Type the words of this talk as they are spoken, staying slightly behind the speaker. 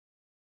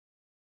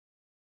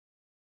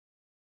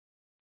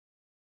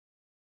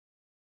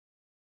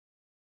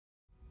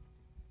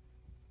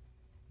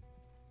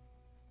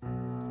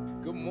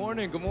Good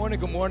morning, good morning,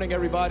 good morning,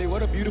 everybody.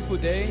 What a beautiful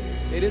day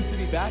it is to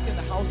be back in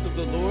the house of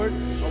the Lord.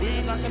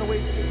 We're not going to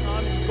waste any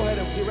time. Just go ahead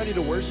and get ready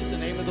to worship the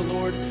name of the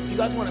Lord. If you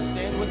guys want to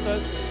stand with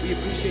us, we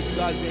appreciate you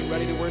guys being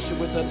ready to worship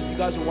with us. If you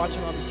guys are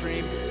watching on the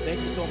stream,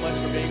 thank you so much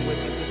for being with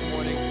us this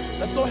morning.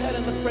 Let's go ahead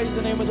and let's praise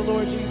the name of the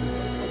Lord Jesus.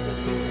 Let's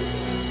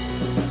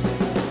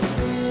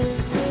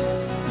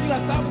you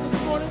guys stop with us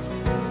this morning?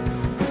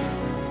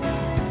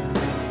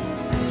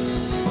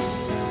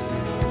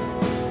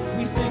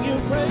 We sing your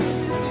praises.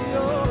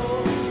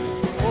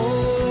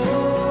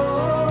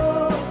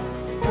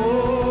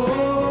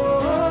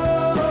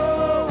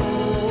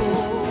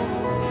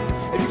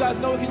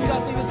 Know, can you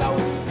guys sing this out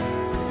with me?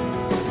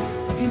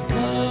 He's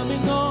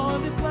coming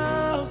on the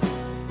clouds.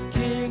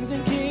 Kings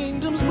and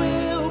kingdoms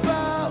will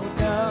bow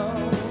down.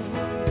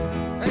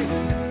 Hey.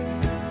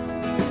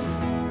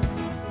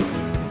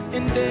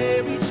 And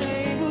every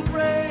chain will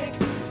break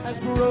as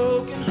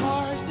broken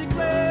hearts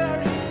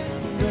declare his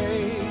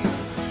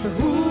praise.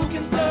 Who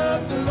can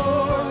stop the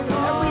Lord?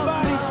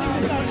 Everybody sing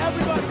this out.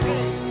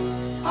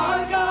 Everybody.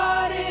 Our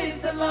God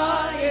is the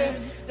Lion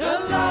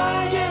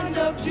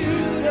of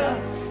Judah.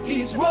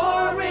 He's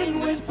roaring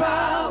with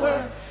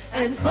power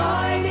and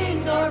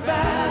fighting our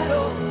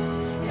battle.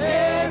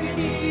 Every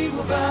knee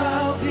will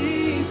bow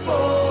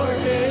before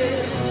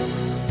him.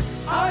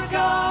 Our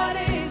God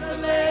is the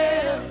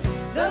Lamb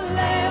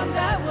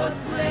that was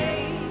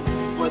slain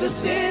for the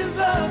sins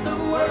of the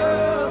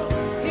world.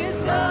 His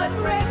blood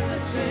breaks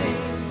the chain,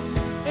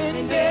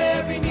 and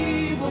every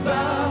knee will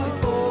bow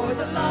before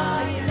the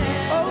Lion.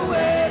 Oh,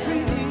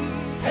 every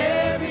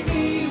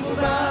knee will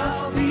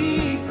bow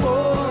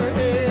before him.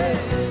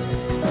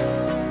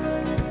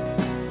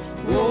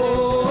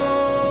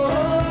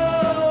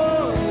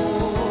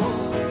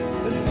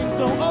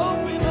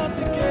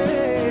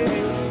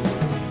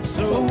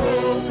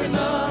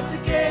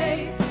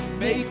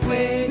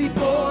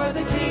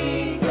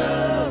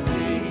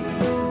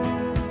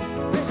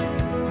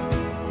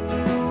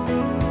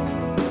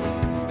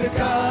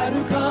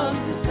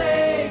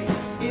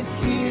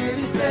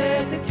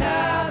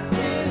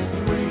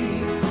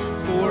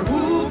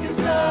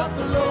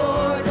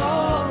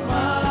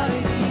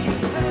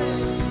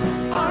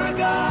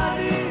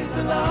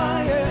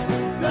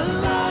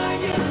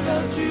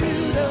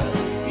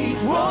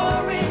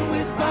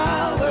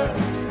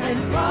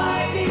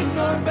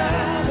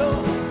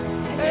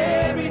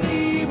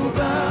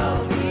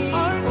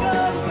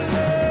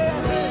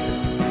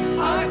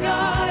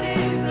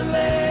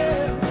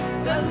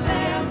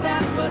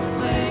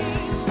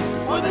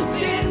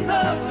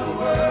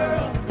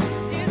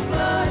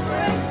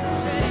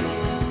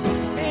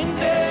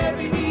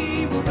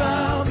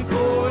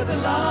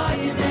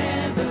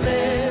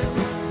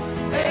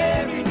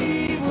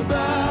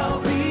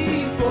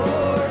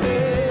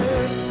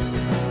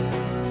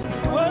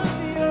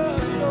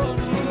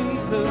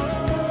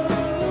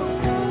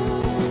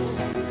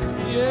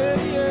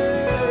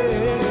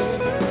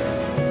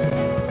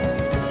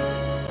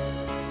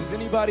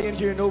 Anybody in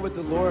here know what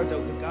the Lord, the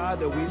God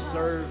that we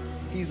serve,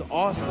 he's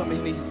awesome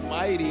and he's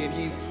mighty and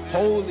he's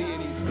holy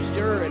and he's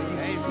pure and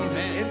he's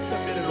an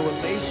intimate and a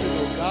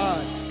relational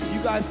God. If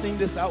you guys sing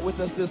this out with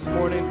us this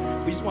morning,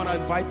 we just want to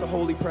invite the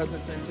holy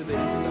presence into the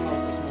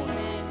house this morning.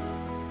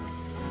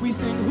 We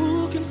sing,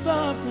 who can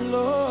stop the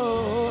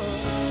Lord?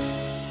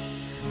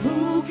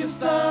 Who can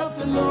stop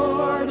the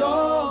Lord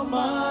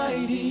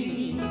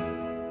Almighty?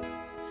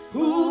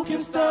 Who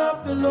can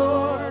stop the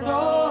Lord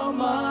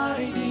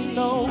Almighty?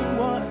 No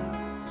one.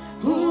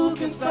 Who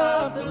can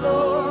stop the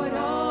Lord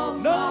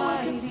Almighty? No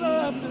one can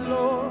stop the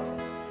Lord.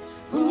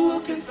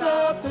 Who can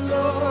stop the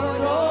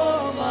Lord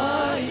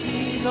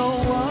Almighty? No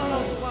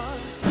one.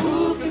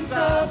 Who can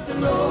stop the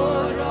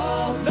Lord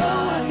Almighty? No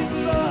one can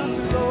stop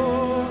the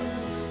Lord.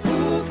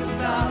 Who can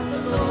stop the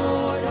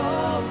Lord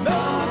Almighty? No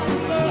one can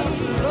stop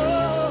the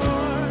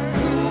Lord.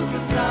 Who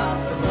can stop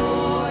the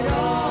Lord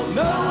Almighty?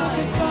 No one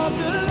can stop the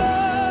Lord.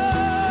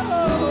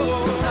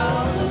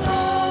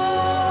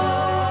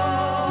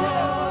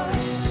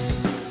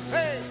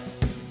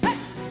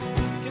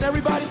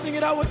 Everybody sing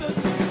it out with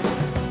us.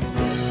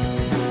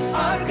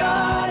 Our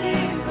God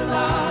is the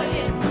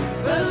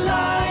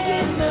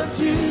Lion of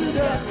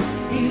Judah.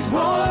 He's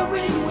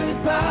roaring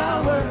with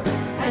power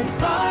and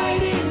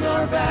fighting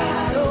our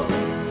battle.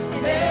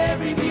 And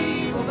every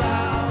knee will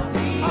bow.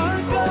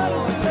 Our God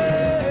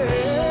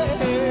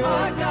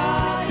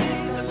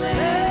is the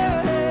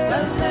Lamb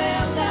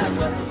that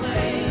was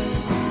slain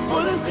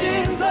for the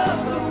sins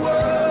of the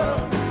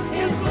world.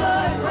 His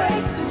blood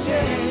breaks the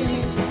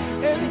chains,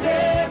 and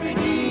every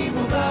knee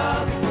will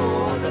bow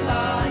before the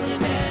Lion.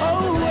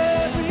 Oh,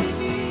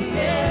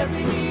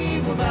 every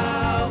knee will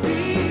bow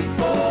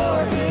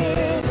before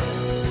him.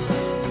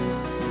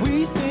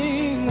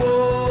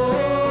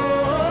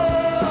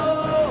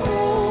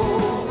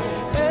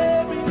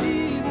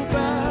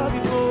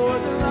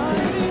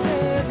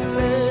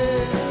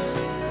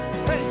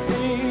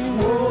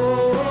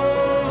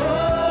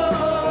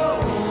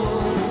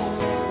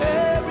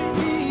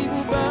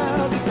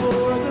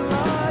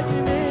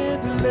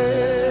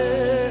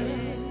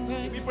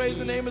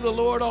 the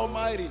Lord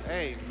Almighty.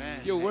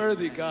 Amen. You're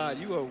worthy, God.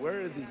 You are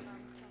worthy.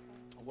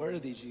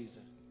 Worthy,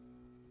 Jesus.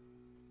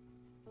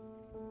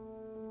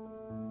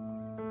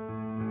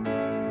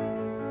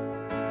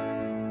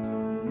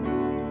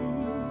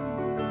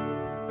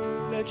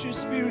 Let your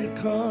spirit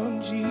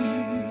come,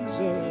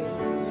 Jesus.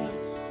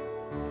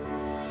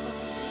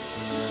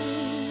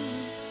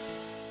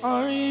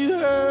 Are you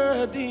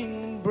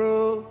hurting,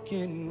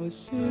 broken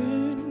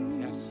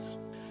within? Yes.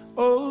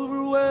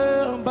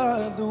 Overwhelmed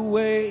by the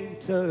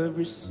weight of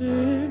your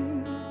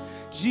sin,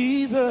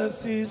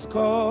 Jesus is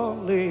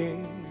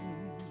calling.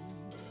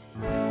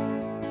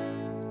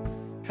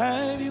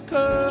 Have you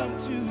come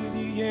to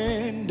the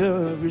end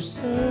of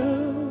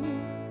yourself?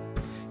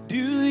 Do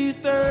you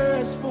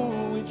thirst for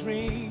a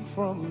drink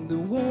from the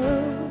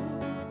well?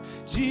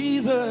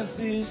 Jesus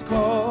is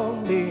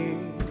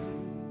calling.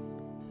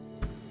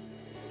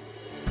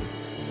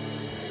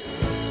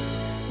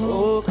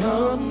 Oh,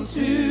 come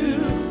to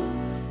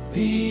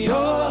the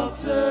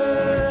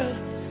altar.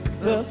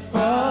 The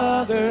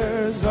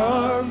Father's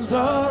arms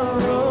are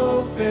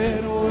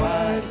open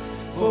wide.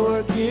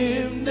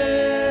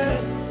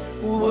 Forgiveness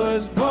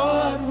was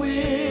bought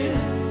with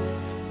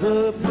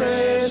the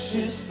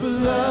precious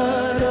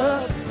blood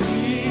of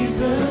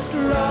Jesus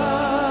Christ.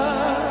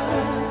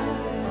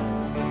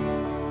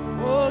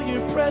 Oh,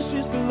 your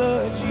precious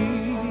blood, Jesus.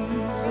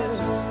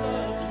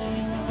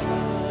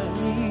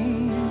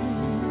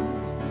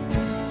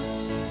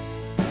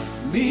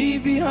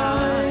 Leave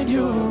behind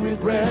your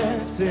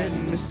regrets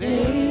and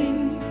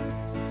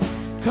mistakes.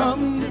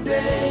 Come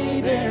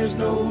today, there's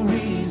no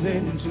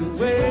reason to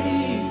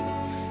wait.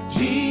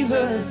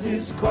 Jesus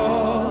is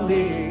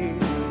calling.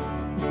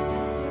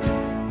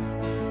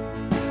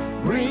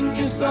 Bring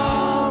your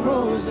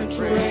sorrows and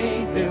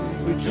trade them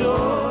for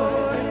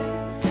joy.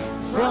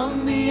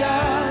 From the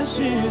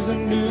ashes a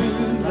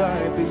new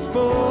life is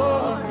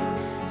born.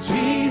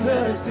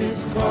 Jesus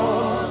is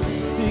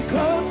calling. See,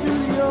 come to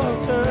the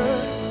altar.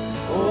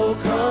 Oh,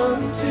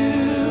 come to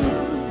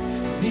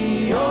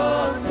the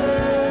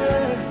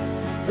altar.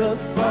 The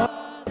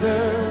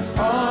Father's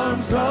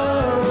arms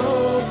are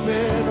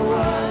open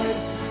wide.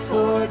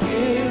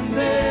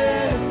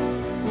 Forgiveness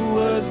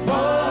was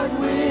bought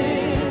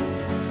with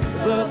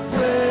the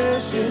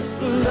precious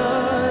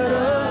blood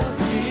of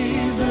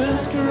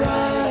Jesus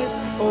Christ.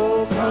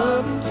 Oh,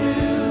 come to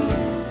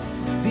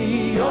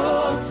the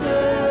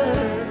altar.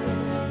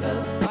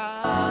 The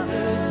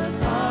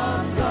Father's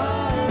arms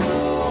are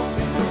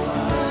open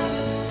wide.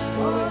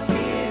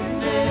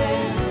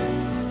 Forgiveness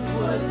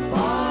was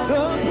bought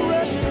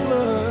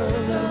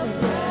with the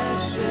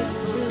precious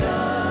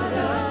blood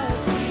of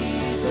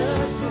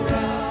Jesus Christ.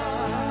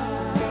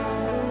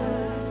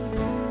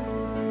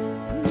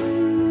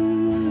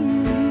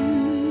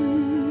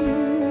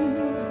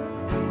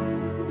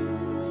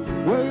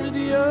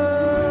 Worthy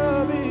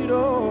of it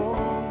all.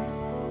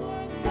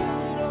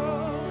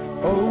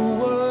 Oh,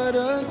 what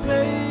a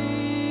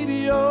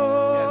Savior.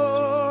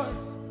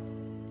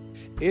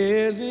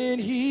 Isn't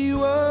He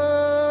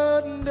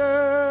wonderful?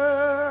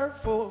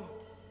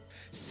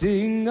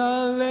 Sing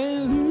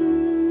hallelujah.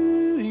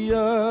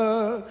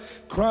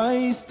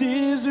 Christ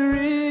is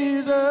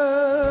risen.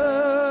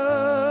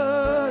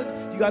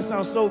 You guys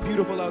sound so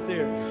beautiful out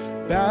there.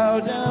 Bow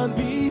down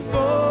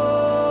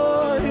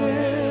before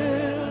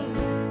Him,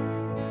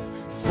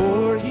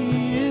 for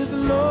He is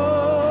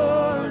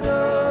Lord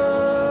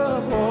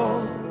of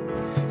all.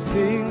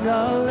 Sing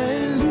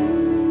hallelujah.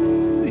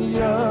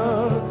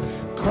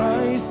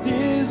 Christ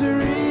is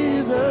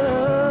risen.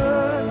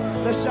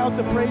 Let's shout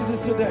the praises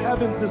to the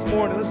heavens this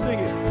morning. Let's sing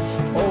it.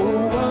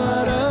 Oh,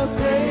 what a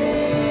Savior.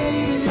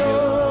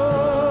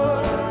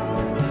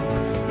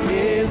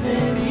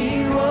 Isn't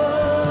He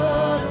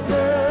wonderful?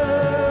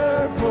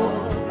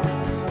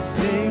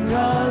 Sing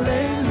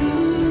hallelujah.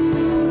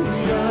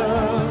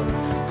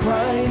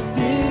 Christ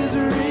is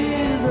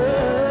risen.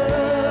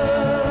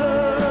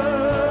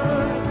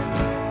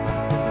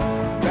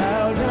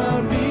 Bow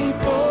down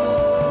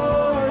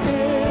before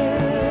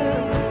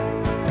Him,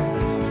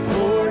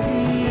 for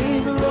He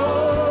is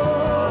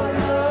Lord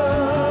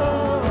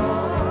of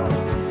all.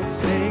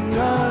 Sing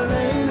hallelujah.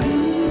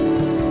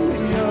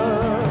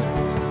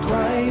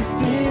 Christ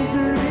is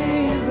risen.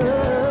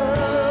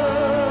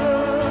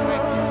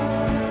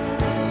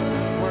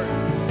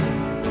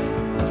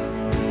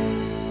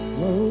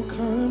 Oh,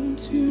 come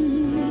to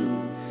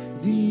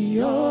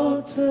the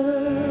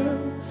altar.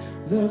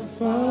 The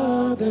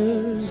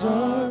Father's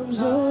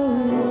arms are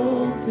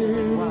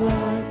open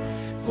wide.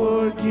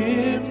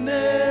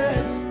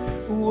 Forgiveness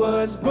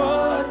was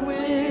bought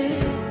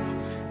with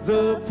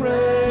the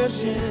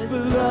precious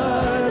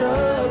blood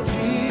of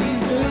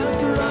Jesus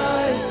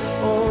Christ.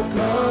 Oh,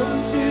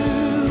 come to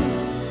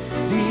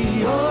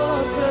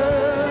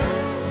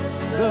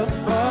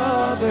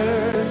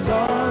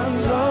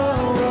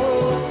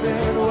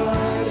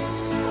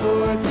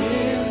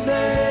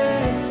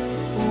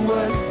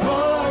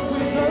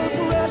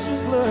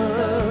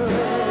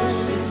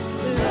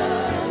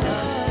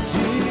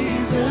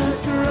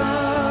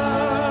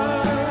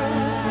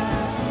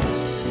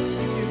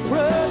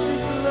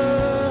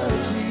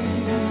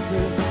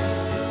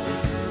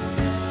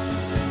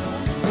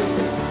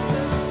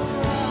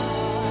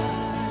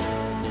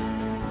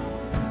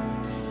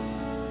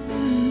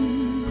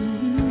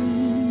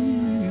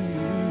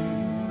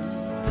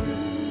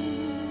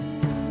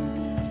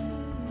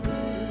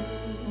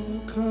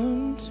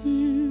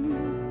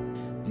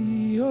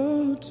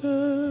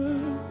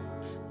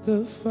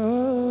The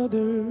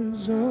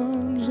Father's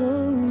arms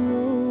are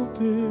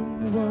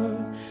open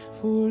wide.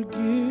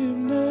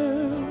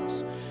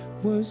 Forgiveness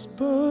was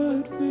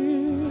bought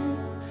with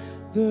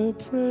the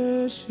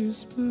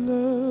precious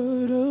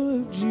blood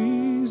of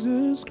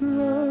Jesus Christ.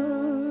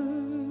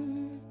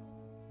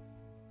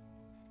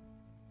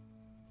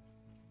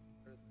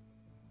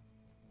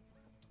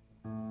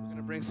 We're going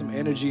to bring some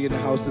energy in the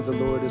house of the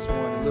Lord this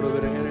morning, a little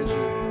bit of energy.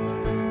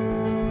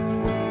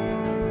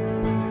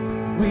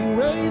 We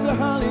raise a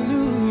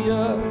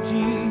hallelujah,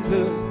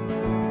 Jesus.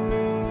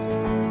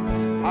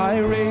 I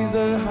raise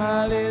a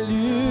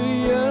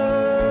hallelujah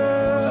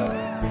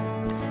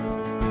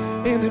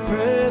in the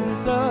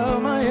presence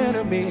of my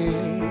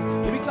enemies.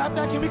 Can we clap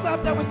that? Can we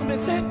clap that with some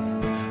intent?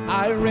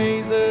 I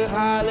raise a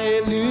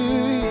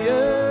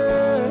hallelujah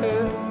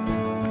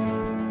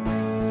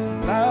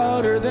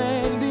louder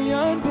than the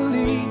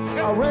unbelief.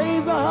 I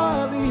raise a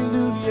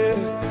hallelujah.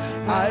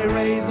 I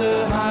raise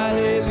a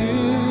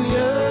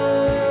hallelujah.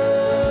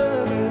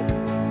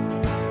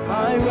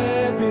 My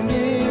weapon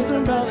is a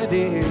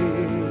melody.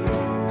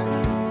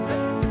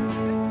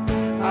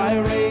 I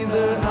raise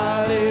a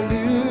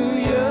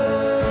hallelujah.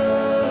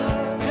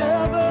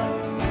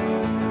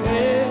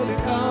 Never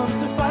comes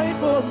to fight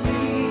for me.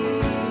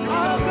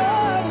 I'm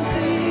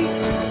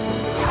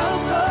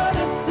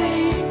gonna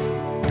sing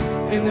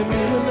in the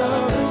middle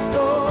of the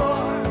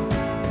storm.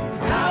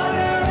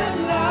 Louder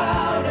and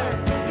louder,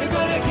 you're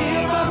gonna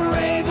hear my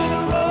praises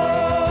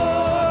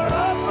roar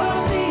up from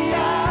the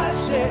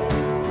ashes.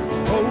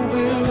 Hope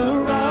will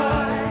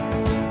arise.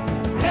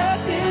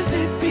 Death is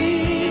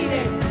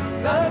defeated.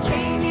 The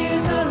King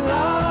is alive.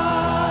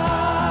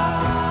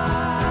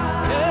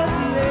 Yes,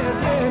 yes,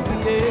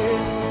 yes,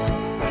 yes.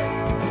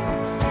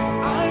 I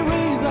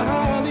raise a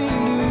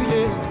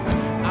hallelujah.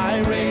 I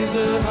raise a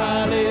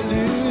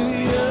hallelujah.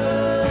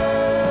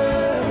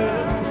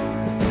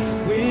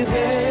 With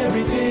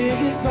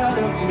everything inside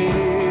of me,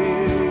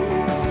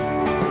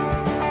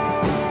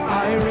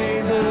 I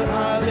raise a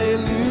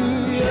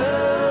hallelujah.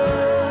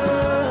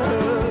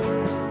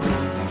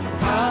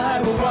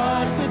 I will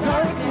watch the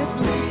darkness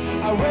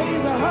flee. I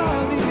raise a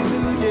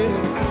hallelujah.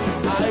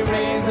 I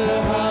raise a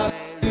hallelujah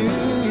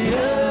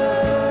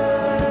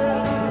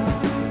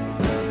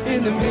in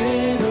the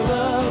middle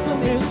of the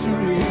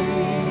mystery.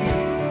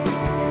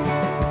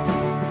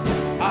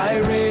 I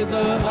raise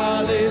a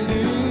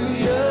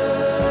hallelujah.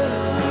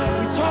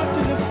 We talk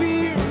to the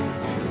fear.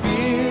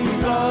 Fear, you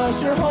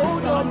lost your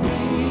hold on me.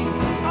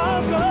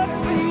 I'm gonna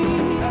see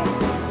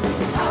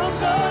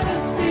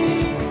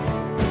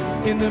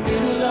in the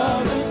middle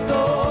of the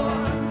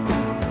storm.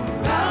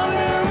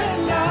 Louder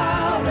and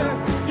louder,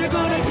 you're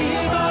gonna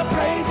hear my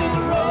praises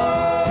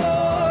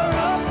roar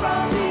up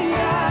from the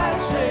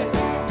ashes.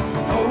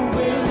 Hope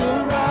will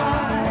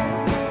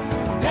arise.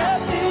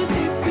 Death is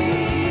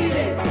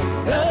defeated.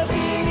 The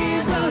King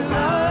is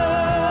alive.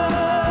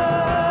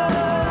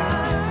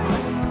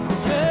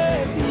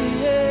 Yes, he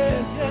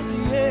is. Yes,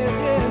 he is.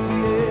 Yes, he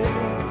is.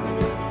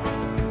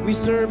 We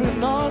serve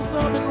an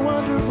awesome and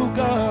wonderful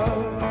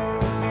God.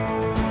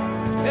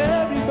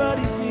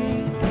 Everybody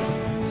sing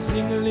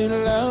a little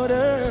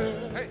louder.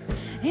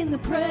 In the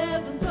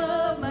presence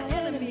of my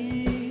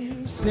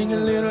enemies. Sing a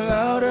little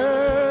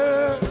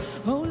louder.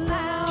 Oh,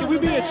 louder. Can we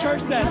be a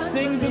church that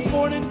sings this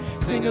morning?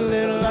 Sing a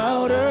little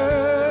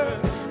louder.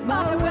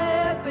 My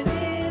weapon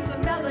is a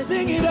melody.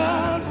 Sing it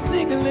out,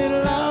 sing a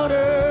little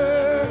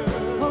louder.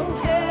 Oh,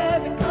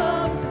 heaven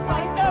comes to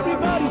fight for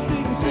Everybody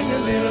me. sing a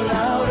little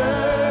louder.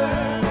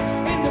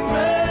 In the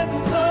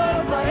presence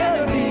of my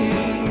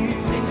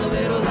enemies. Sing a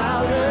little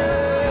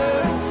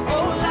louder.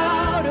 Oh,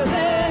 louder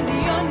than the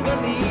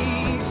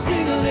unbelief.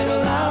 Sing a little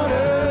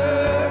louder.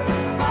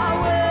 My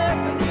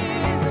weapon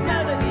is a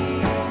melody.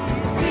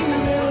 Sing a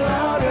little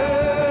louder.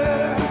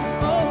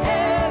 Oh,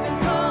 heaven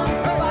comes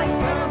to fight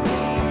for me.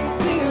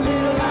 Sing a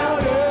little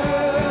louder.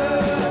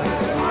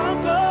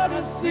 I'm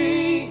gonna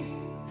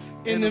sing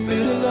in the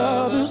middle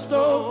of the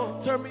storm.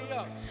 Turn me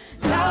up.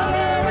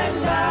 Louder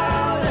and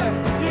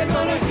louder, you're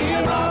gonna hear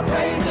our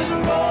praises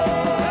roar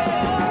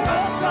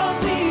up from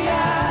the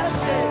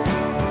ashes.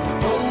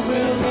 Hope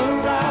will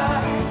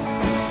arise.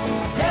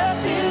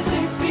 Death is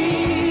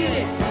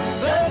defeated,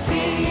 the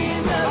King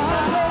is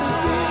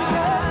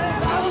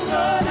alive. I'm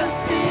gonna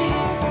sing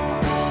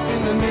In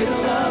the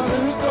middle of the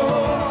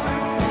storm.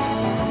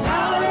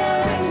 louder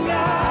and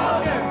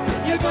louder,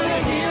 you're gonna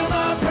hear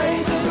my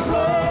praises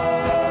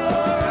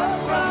roar up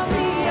from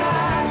the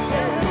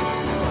ashes.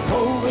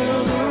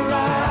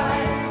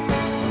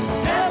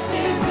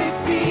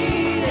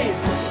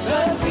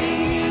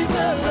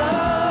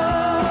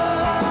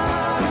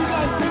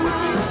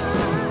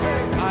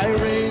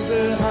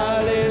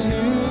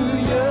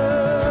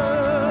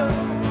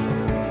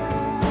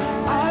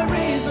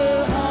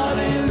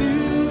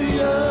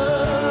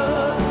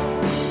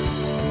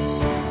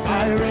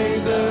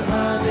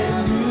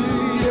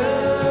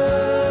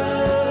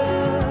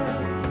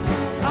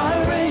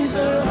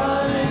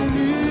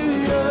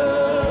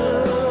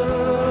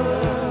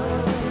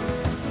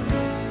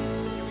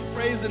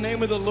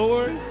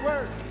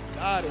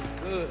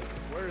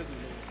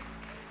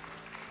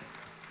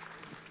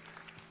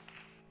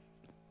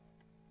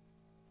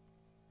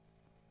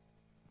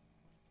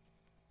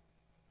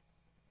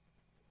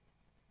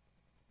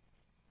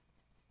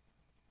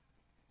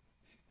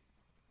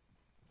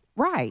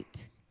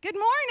 right. Good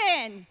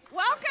morning.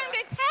 Welcome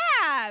to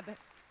Tab.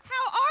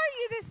 How are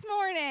you this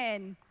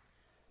morning?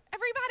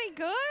 Everybody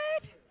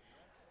good?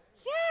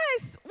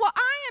 Yes. Well,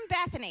 I am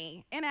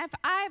Bethany, and if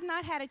I have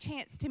not had a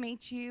chance to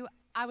meet you,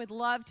 I would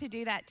love to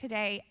do that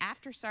today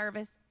after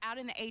service, out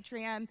in the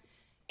atrium,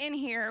 in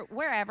here,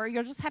 wherever.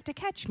 You'll just have to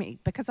catch me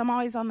because I'm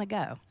always on the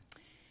go.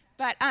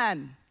 But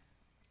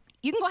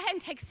you can go ahead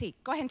and take a seat.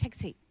 Go ahead and take a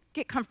seat.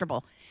 Get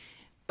comfortable.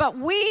 But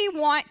we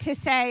want to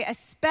say a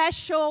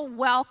special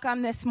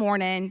welcome this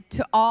morning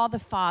to all the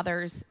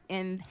fathers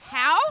in the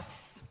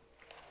house.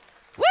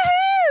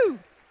 Woohoo!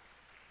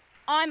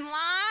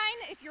 Online,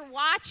 if you're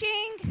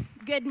watching,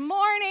 good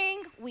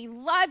morning. We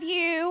love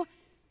you.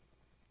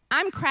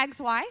 I'm Craig's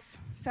wife,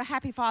 so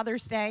happy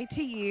Father's Day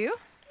to you.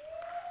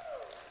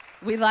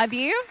 We love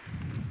you.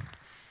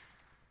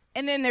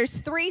 And then there's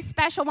 3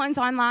 special ones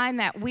online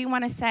that we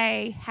want to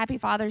say happy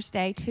Father's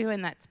Day to,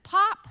 and that's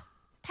Pop,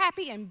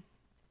 Pappy, and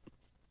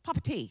Papa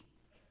T.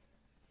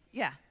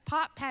 Yeah,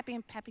 Pop, Pappy,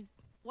 and Pappy,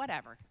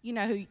 whatever. You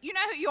know who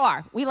you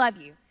are. We love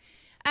you.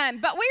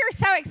 But we are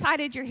so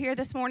excited you're here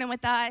this morning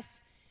with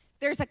us.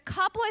 There's a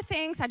couple of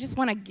things I just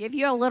want to give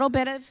you a little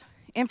bit of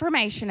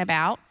information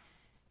about.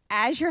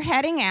 As you're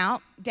heading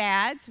out,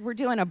 dads, we're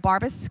doing a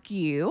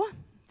barbecue,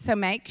 so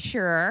make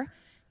sure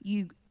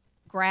you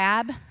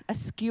grab a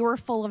skewer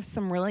full of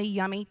some really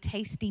yummy,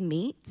 tasty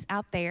meats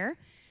out there.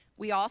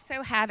 We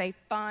also have a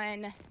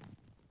fun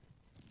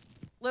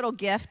little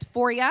gift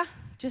for you,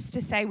 just to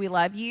say we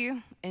love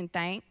you and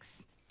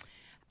thanks.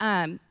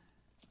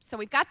 So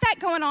we've got that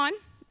going on.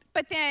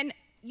 But then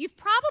you've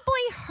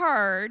probably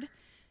heard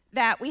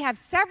that we have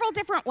several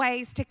different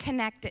ways to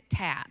connect at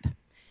Tab.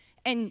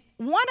 And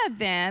one of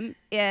them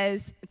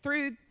is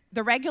through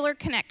the regular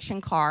connection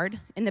card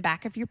in the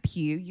back of your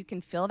pew. You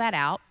can fill that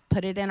out,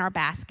 put it in our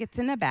baskets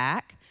in the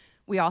back.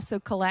 We also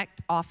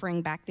collect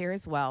offering back there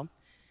as well.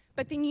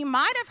 But then you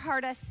might have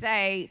heard us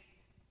say,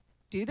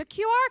 do the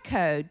QR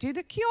code, do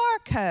the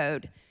QR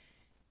code.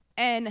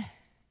 And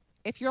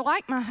if you're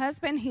like my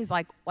husband, he's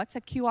like, what's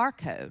a QR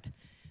code?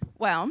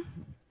 Well,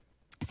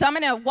 so I'm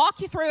going to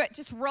walk you through it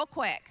just real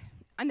quick.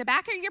 On the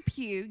back of your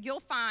pew, you'll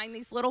find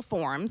these little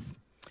forms.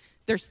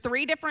 There's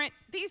 3 different,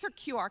 these are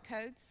QR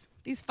codes,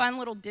 these fun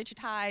little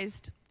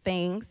digitized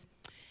things.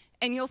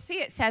 And you'll see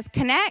it says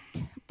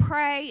connect,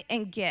 pray,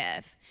 and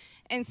give.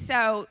 And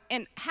so,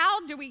 and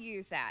how do we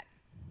use that?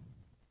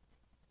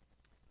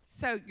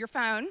 So your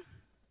phone,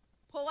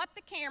 pull up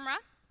the camera,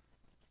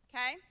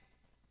 okay?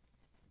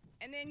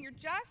 And then you're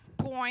just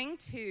going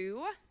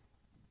to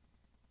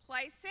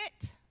place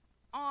it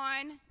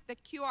on the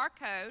QR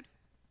code.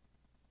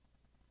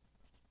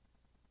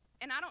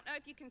 And I don't know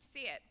if you can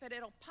see it, but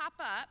it'll pop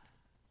up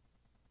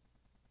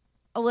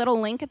a little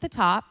link at the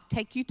top,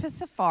 take you to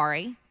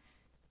Safari,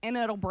 and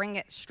it'll bring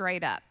it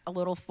straight up, a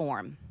little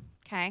form,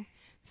 okay?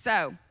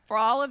 So for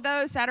all of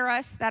those that are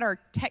us that are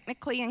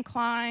technically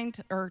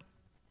inclined or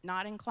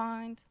not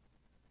inclined,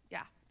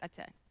 yeah, that's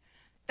it.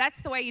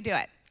 That's the way you do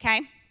it,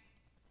 okay?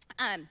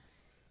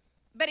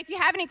 But if you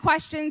have any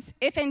questions,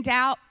 if in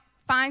doubt,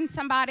 find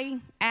somebody,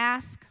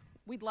 ask.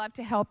 We'd love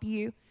to help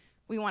you.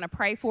 We want to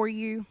pray for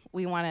you.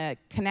 We want to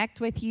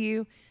connect with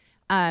you.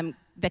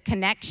 The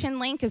connection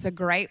link is a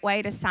great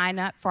way to sign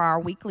up for our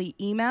weekly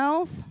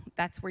emails.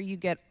 That's where you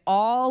get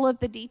all of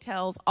the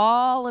details,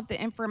 all of the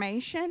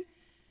information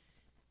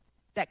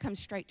that comes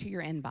straight to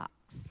your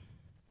inbox,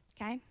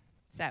 okay?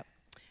 So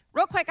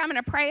real quick, I'm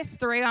going to pray us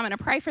through. I'm going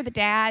to pray for the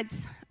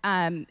dads,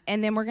 and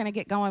then we're going to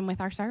get going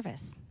with our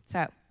service.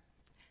 So,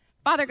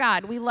 Father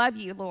God, we love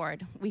you,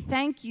 Lord. We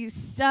thank you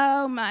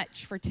so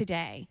much for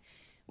today.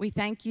 We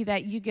thank you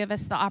that you give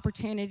us the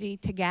opportunity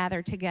to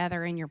gather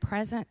together in your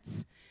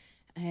presence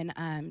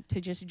and to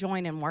just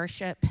join in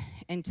worship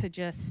and to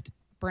just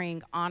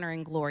bring honor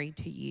and glory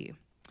to you.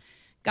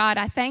 God,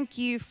 I thank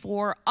you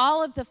for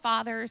all of the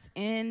fathers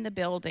in the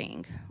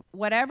building,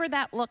 whatever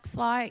that looks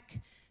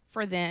like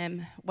for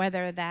them,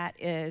 whether that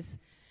is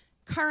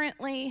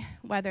currently,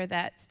 whether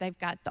that's they've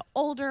got the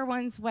older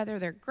ones, whether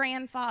they're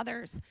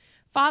grandfathers,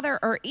 Father,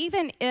 or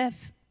even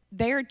if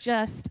they're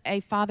just a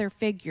father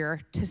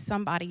figure to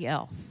somebody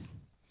else.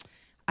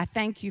 I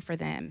thank you for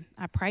them.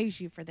 I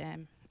praise you for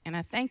them. And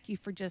I thank you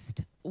for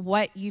just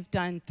what you've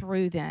done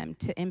through them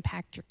to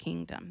impact your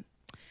kingdom.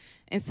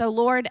 And so,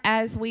 Lord,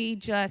 as we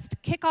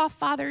just kick off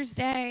Father's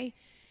Day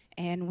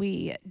and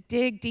we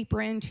dig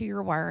deeper into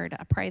your word,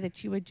 I pray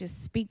that you would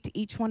just speak to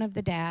each one of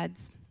the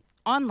dads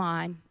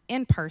online,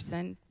 in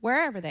person,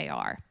 wherever they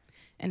are,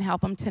 and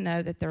help them to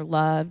know that they're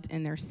loved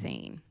and they're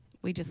seen.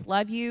 We just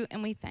love you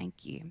and we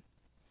thank you.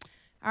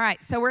 All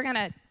right, so we're going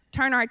to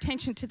turn our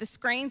attention to the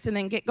screens and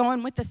then get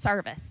going with the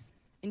service.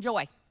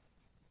 Enjoy.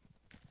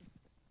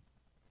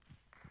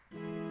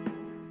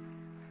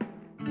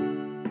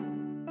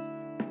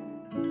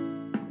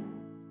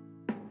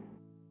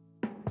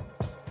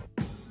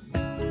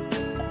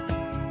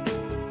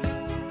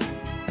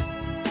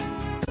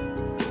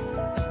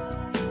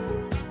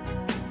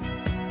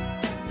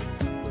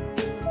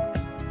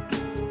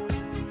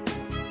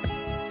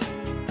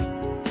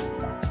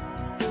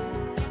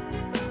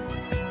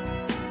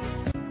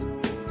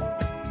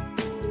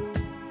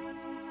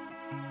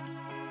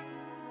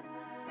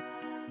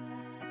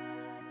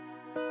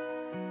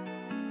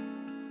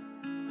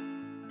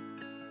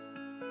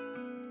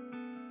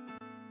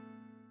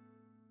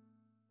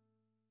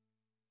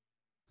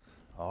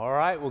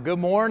 right, well, good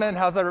morning.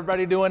 How's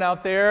everybody doing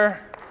out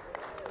there?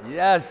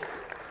 Yes.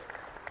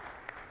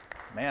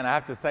 Man, I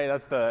have to say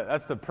that's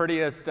the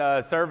prettiest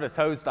service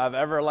host I've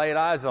ever laid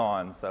eyes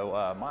on.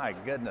 So my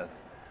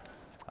goodness,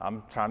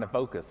 I'm trying to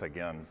focus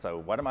again. So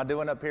what am I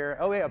doing up here?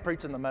 Oh yeah,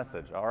 preaching the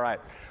message. All right.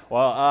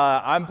 Well,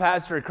 I'm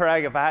Pastor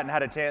Craig. If I hadn't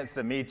had a chance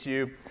to meet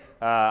you,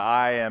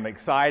 I am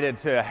excited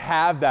to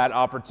have that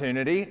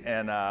opportunity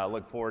and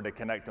look forward to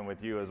connecting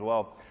with you as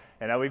well.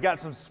 And we've got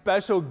some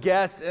special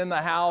guests in the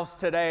house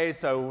today,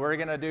 so we're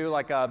going to do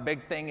like a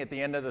big thing at the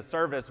end of the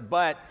service.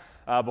 But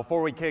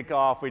before we kick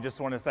off, we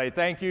just want to say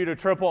thank you to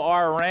Triple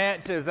R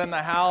Ranch is in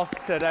the house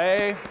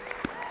today.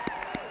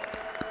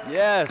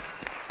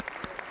 Yes.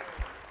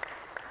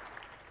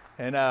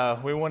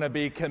 And we want to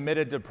be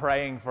committed to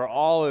praying for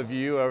all of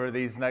you over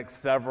these next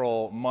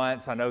several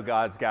months. I know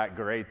God's got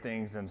great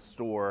things in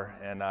store,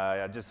 and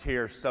I just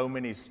hear so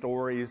many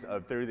stories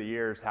of through the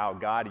years how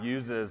God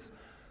uses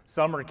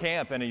summer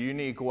camp in a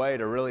unique way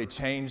to really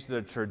change the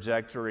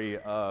trajectory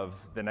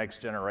of the next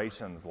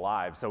generation's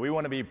lives. So we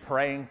want to be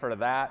praying for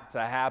that to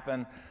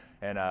happen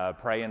and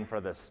praying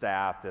for the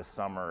staff this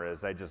summer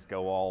as they just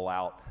go all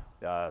out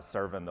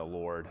serving the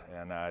Lord.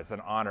 And it's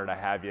an honor to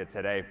have you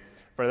today.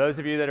 For those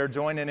of you that are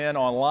joining in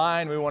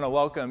online, we want to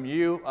welcome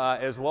you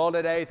as well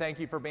today. Thank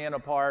you for being a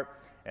part.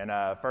 And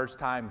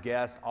first-time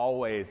guest,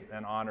 always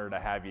an honor to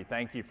have you.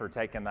 Thank you for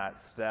taking that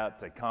step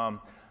to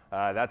come.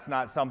 That's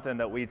not something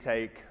that we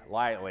take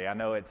lightly. I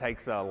know it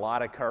takes a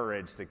lot of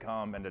courage to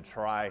come and to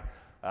try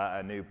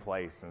a new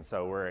place, and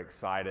so we're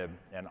excited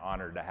and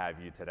honored to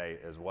have you today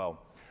as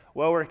well.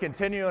 Well, we're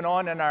continuing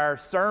on in our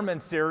sermon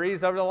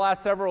series over the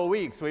last several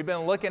weeks. We've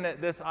been looking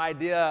at this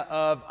idea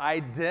of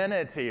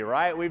identity,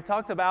 right? We've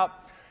talked about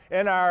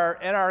in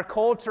our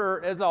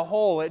culture as a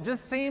whole, it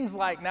just seems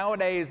like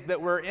nowadays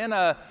that we're in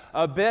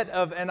a bit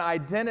of an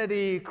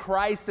identity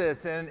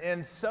crisis, and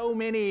in so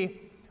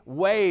many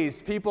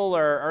ways people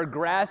are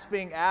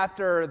grasping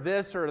after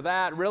this or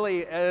that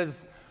really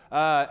as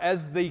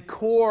the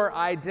core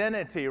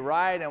identity,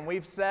 right? And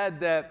we've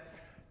said that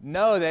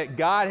that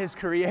God has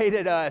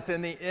created us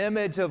in the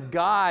image of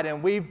God,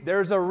 and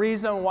there's a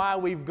reason why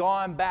we've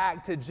gone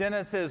back to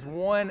Genesis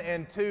 1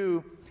 and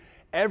 2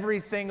 every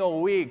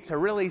single week to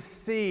really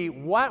see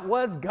what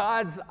was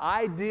God's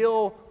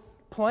ideal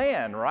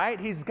plan, right?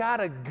 He's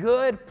got a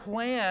good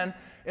plan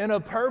and a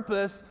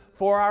purpose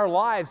for our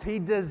lives. He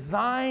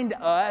designed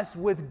us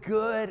with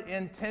good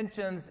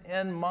intentions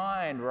in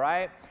mind,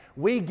 right?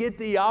 We get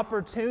the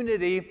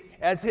opportunity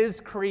as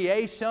His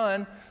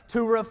creation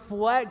to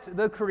reflect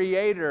the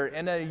Creator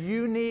in a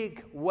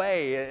unique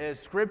way.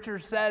 Scripture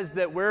says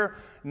that we're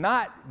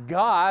not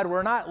God,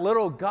 we're not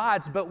little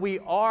gods, but we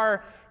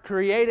are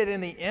created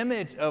in the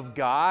image of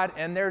God,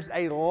 and there's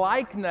a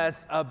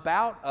likeness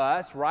about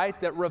us, right,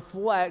 that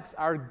reflects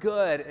our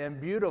good and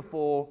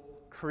beautiful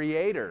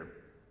Creator.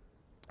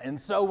 And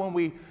so when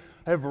we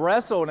have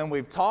wrestled and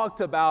we've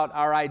talked about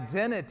our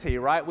identity,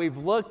 right, we've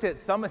looked at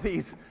some of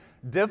these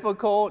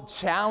difficult,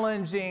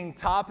 challenging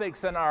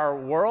topics in our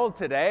world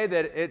today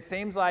that it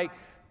seems like,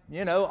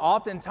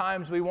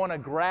 oftentimes we want to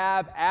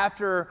grab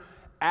after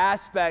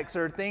aspects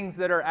or things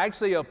that are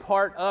actually a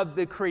part of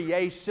the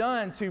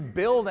creation to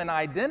build an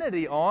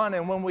identity on.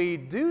 And when we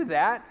do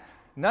that,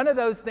 none of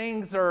those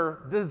things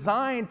are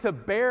designed to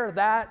bear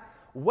that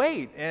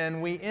weight,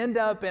 and we end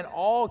up in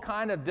all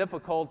kind of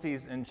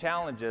difficulties and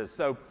challenges.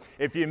 So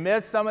if you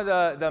missed some of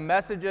the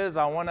messages,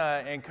 I want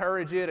to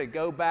encourage you to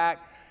go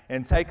back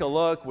and take a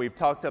look. We've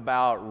talked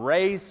about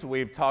race,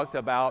 we've talked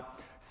about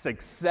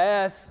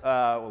success.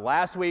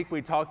 Last week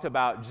we talked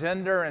about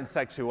gender and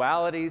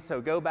sexuality,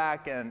 so go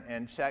back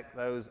and check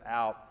those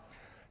out.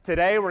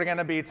 Today we're going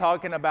to be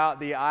talking about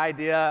the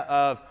idea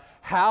of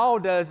how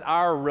does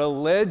our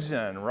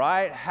religion,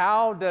 right?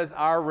 How does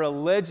our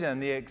religion,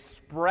 the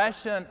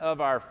expression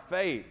of our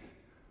faith,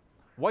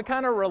 what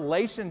kind of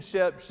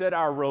relationship should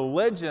our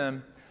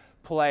religion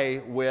play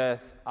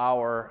with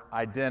our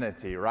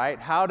identity, right?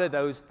 How do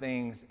those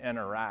things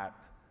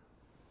interact?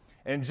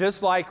 And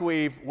just like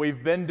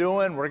we've been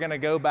doing, we're going to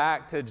go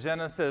back to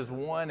Genesis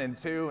 1 and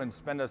 2 and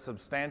spend a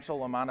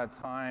substantial amount of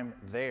time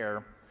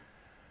there.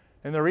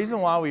 And the reason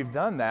why we've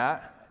done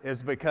that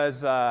is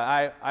because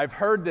I've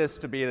heard this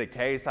to be the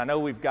case. I know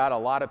we've got a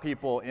lot of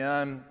people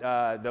in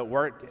that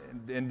work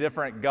in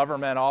different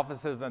government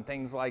offices and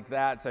things like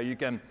that, so you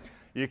can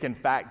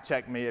fact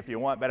check me if you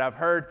want. But I've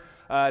heard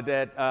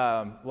that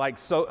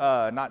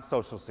not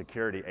Social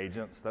Security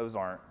agents; those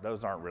aren't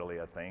really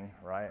a thing,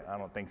 right? I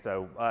don't think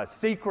so.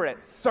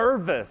 Secret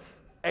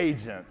Service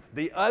agents,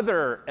 the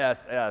other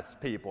SS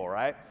people,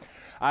 right?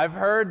 I've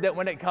heard that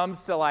when it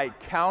comes to like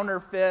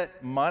counterfeit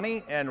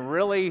money and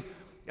really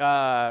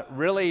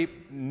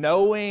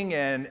knowing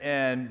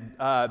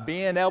and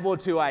being able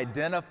to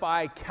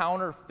identify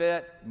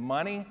counterfeit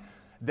money,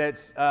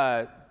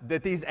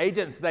 that these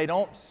agents, they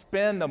don't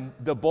spend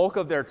the bulk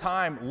of their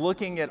time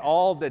looking at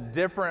all the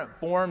different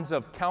forms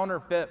of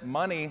counterfeit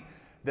money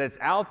that's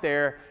out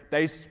there.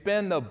 They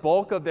spend the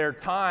bulk of their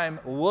time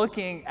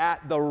looking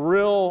at the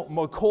real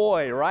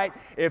McCoy, right?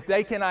 If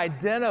they can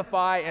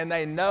identify and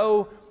they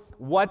know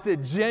what the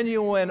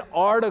genuine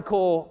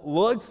article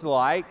looks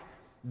like,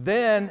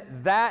 then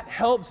that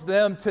helps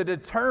them to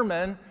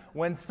determine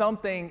when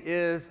something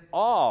is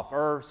off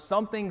or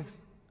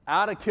something's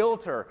out of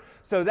kilter.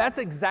 So that's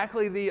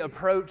exactly the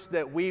approach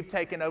that we've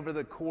taken over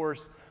the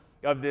course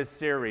of this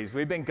series.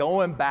 We've been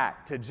going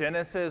back to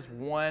Genesis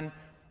 1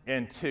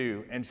 and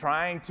 2 and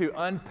trying to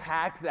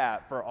unpack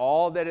that for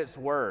all that it's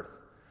worth,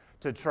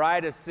 to try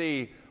to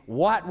see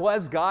what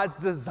was God's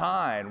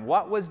design,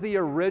 what was the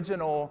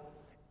original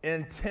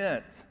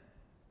intent.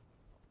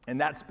 And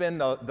that's been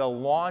the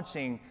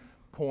launching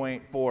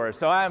point for us.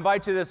 So I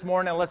invite you this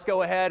morning, let's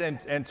go ahead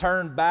and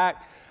turn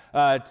back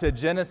to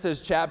Genesis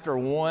chapter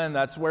 1.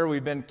 That's where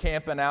we've been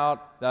camping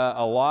out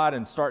a lot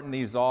and starting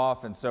these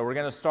off. And so we're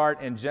going to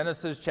start in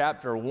Genesis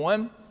chapter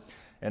 1,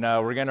 and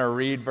we're going to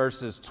read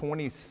verses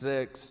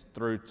 26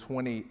 through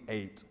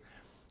 28.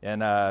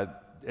 And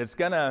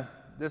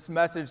this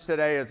message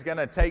today is going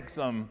to take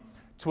some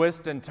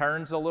twists and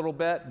turns a little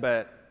bit,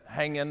 but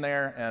hang in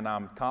there, and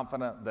I'm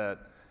confident that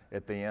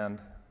at the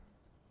end,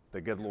 the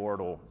good Lord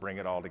will bring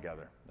it all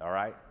together. All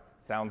right?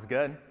 Sounds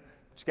good?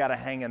 But you got to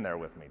hang in there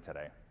with me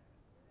today.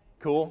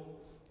 Cool?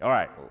 All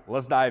right,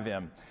 let's dive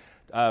in.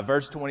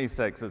 Verse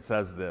 26, it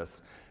says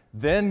this: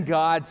 Then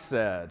God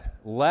said,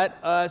 "Let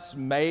us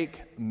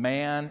make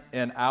man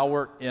in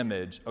our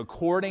image,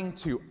 according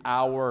to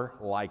our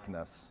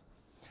likeness.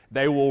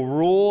 They will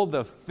rule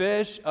the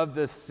fish of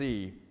the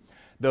sea,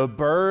 the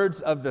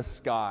birds of the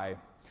sky,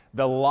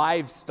 the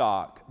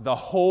livestock, the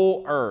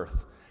whole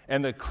earth,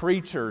 and the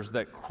creatures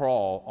that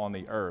crawl on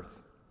the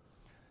earth."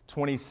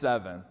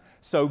 27,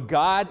 so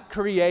God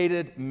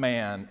created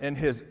man in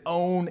his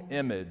own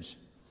image.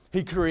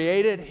 He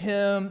created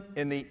him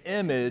in the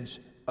image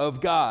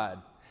of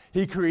God.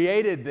 He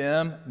created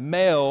them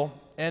male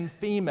and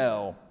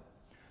female.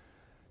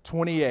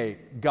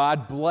 28,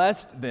 God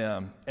blessed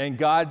them, and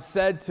God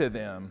said to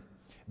them,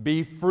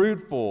 "Be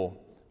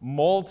fruitful,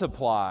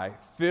 multiply,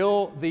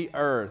 fill the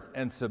earth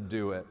and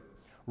subdue it.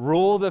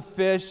 Rule the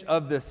fish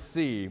of the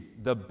sea,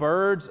 the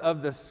birds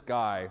of the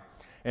sky,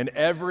 and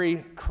every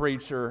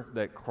creature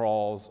that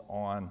crawls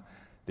on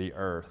the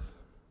earth."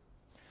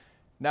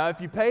 Now, if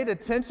you paid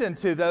attention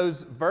to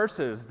those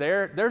verses,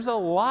 there's a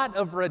lot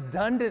of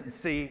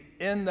redundancy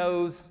in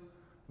those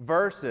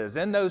verses,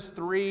 in those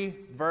 3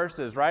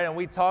 verses, right? And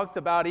we talked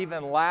about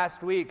even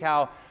last week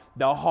how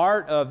the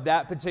heart of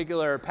that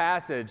particular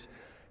passage,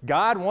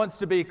 God wants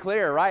to be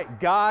clear, right?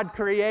 God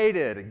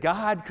created,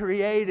 God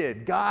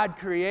created, God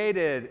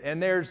created.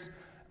 And there's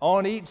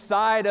on each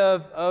side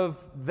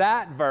of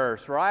that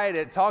verse, right?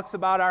 It talks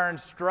about our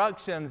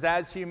instructions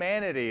as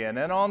humanity. And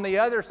then on the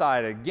other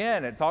side,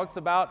 again, it talks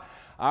about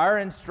our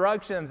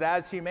instructions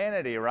as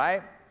humanity,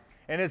 right?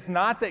 And it's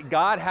not that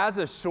God has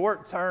a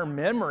short-term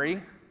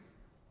memory,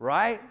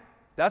 right?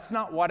 That's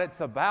not what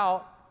it's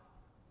about.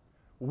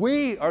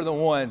 We are the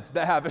ones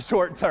that have a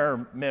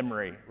short-term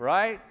memory,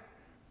 right?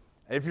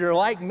 If you're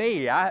like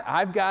me,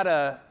 I've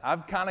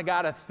kind of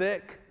got a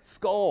thick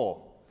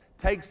skull.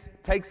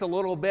 Takes a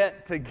little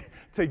bit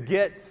to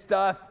get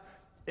stuff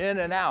in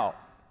and out.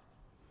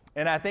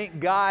 And I think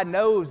God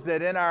knows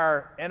that in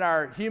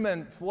our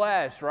human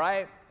flesh,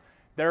 right,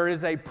 there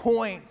is a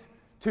point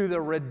to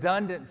the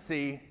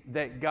redundancy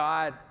that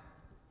God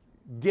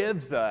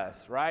gives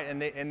us, right,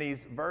 in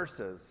these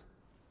verses.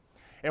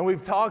 And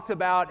we've talked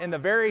about, in the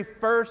very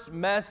first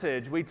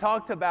message, we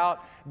talked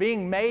about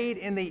being made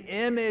in the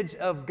image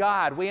of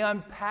God. We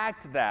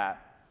unpacked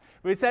that.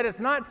 We said it's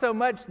not so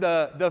much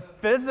the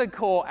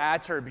physical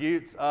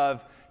attributes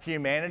of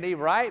humanity,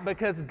 right?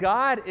 Because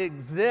God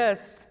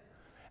exists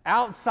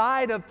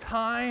outside of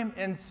time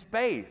and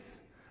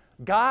space.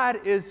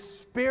 God is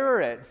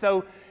spirit.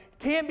 So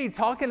can't be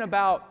talking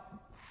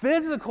about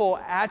physical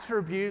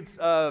attributes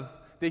of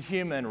the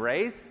human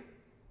race.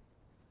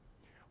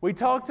 We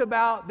talked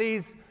about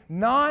these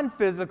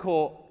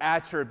non-physical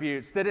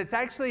attributes, that it's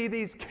actually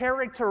these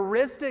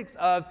characteristics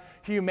of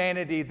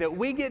humanity that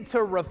we get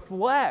to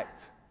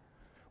reflect.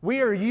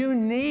 We are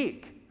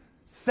unique,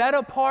 set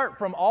apart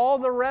from all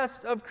the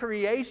rest of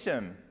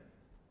creation.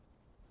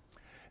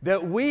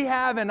 That we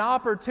have an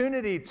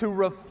opportunity to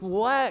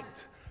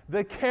reflect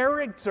the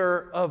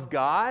character of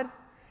God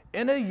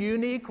in a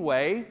unique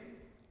way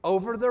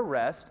over the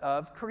rest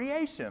of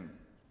creation.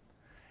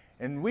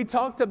 And we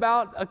talked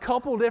about a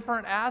couple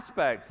different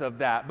aspects of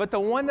that. But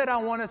the one that I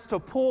want us to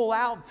pull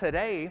out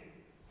today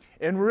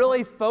and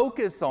really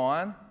focus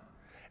on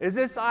is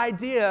this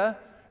idea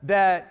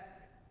that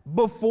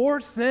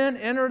before sin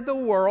entered the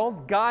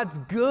world, God's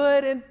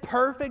good and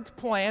perfect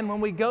plan,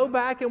 when we go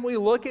back and we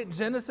look at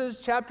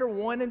Genesis chapter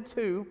 1 and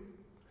 2,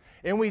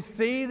 and we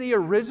see the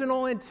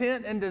original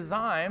intent and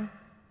design,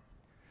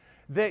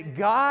 that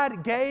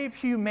God gave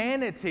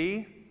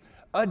humanity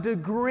a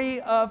degree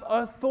of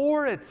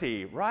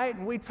authority, right?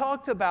 And we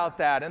talked about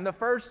that in the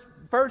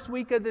first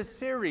week of this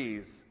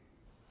series,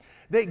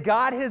 that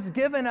God has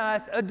given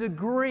us a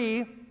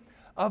degree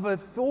of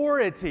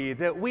authority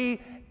that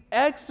we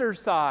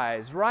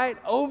exercise, right,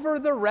 over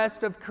the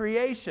rest of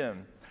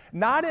creation.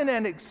 Not in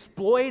an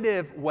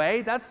exploitive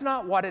way, that's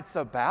not what it's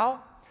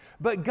about,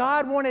 but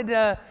God wanted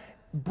to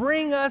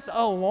bring us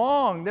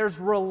along. There's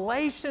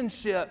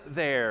relationship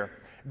there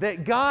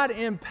that God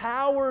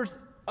empowers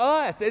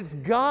us. It's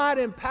God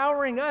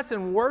empowering us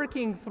and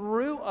working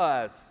through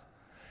us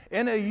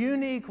in a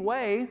unique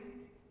way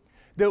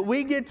that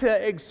we get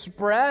to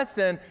express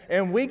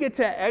and we get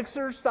to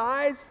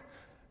exercise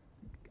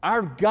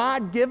our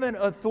God-given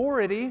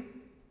authority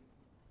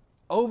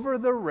over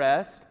the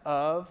rest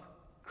of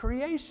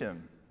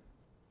creation.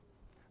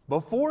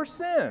 Before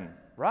sin,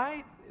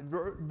 right?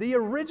 The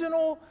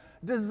original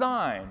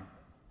design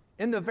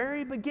in the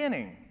very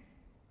beginning.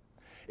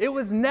 It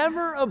was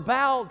never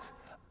about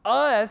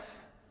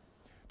us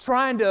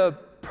trying to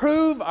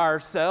prove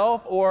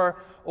ourselves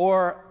or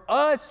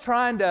us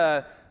trying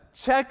to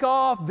check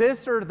off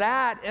this or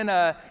that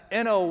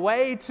in a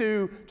way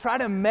to try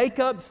to make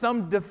up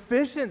some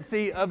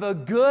deficiency of a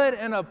good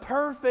and a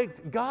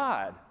perfect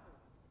God.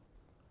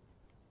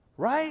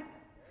 Right?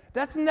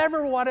 That's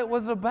never what it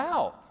was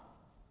about.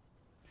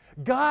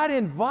 God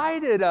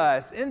invited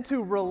us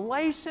into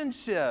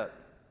relationship,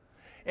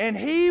 and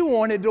He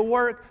wanted to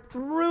work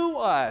through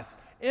us,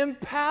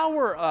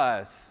 empower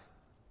us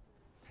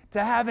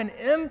to have an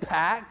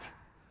impact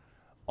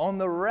on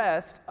the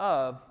rest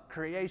of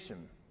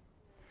creation.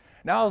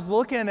 Now, I was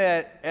looking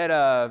at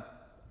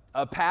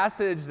a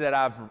passage that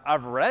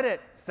I've read it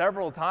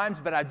several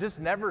times, but I've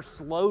just never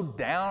slowed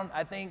down,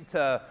 I think,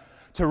 to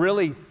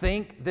really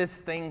think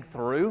this thing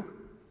through.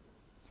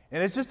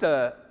 And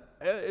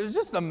it was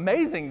just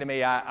amazing to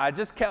me. I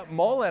just kept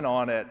mulling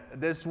on it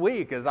this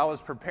week as I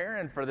was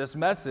preparing for this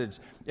message.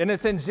 And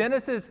it's in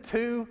Genesis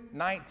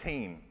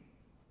 2:19.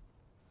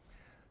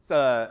 It's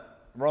a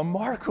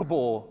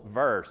remarkable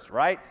verse,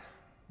 right?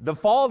 The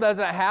fall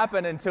doesn't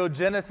happen until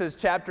Genesis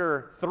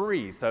chapter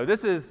 3. So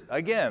this is,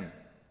 again,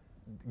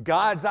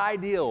 God's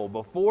ideal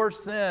before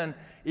sin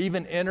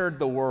even entered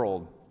the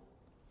world.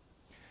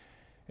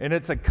 And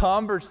it's a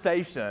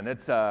conversation. You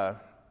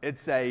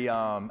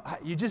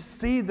just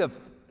see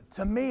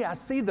to me, I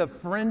see the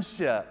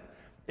friendship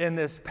in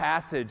this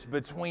passage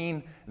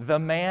between the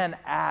man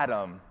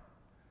Adam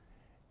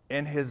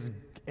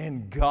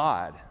and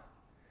God.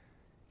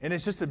 And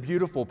it's just a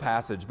beautiful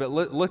passage. But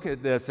look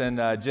at this in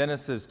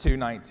Genesis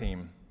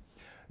 2:19.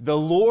 The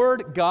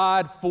Lord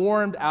God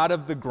formed out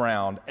of the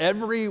ground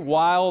every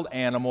wild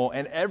animal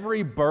and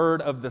every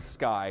bird of the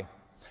sky,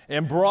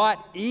 and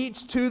brought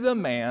each to the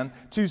man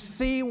to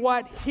see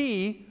what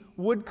he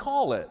would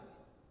call it.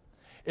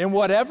 And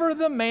whatever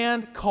the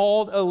man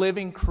called a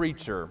living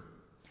creature,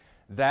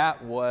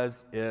 that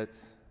was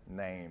its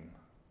name.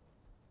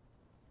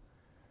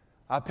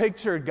 I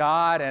picture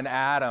God and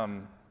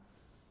Adam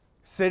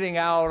sitting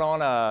out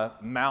on a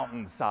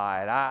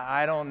mountainside.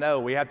 I don't know.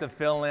 We have to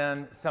fill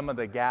in some of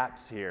the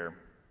gaps here.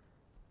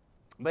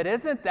 But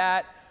isn't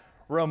that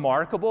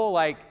remarkable?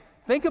 Like,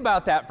 think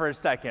about that for a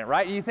second,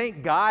 right? You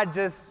think God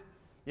just,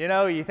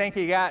 you think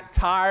He got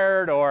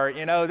tired, or,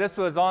 this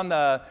was on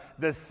the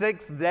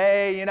sixth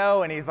day,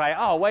 and He's like,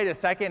 oh, wait a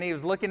second. He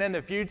was looking in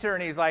the future,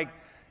 and He's like,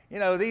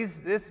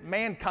 this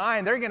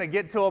mankind, they're going to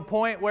get to a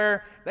point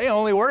where they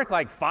only work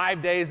like 5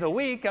 days a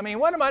week. I mean,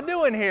 what am I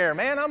doing here,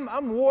 man?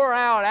 I'm wore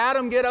out.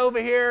 Adam, get over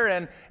here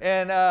and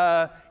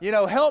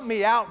help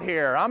me out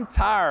here. I'm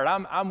tired.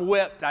 I'm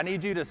whipped. I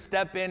need you to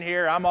step in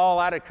here. I'm all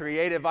out of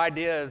creative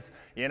ideas.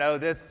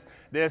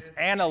 This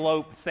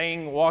antelope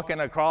thing walking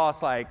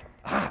across, like,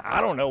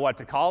 I don't know what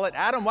to call it.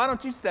 Adam, why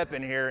don't you step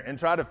in here and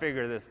try to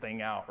figure this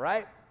thing out,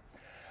 right?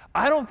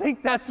 I don't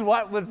think that's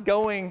what was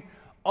going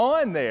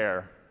on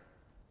there.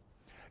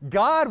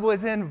 God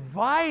was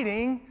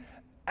inviting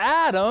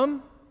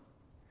Adam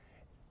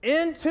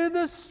into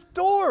the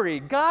story.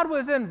 God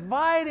was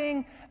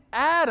inviting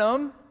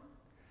Adam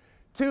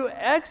to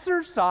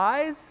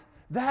exercise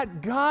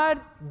that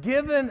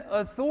God-given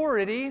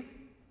authority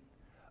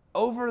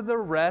over the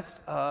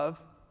rest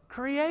of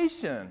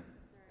creation.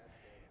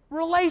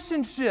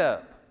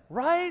 Relationship,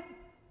 right?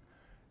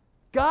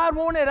 God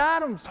wanted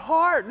Adam's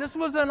heart. This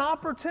was an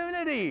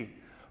opportunity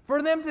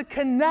for them to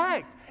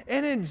connect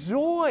and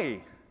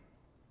enjoy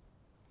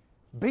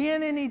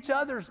being in each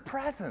other's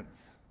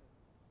presence.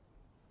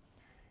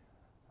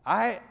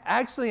 I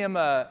actually am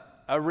a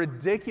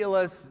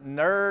ridiculous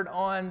nerd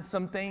on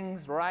some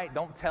things, right?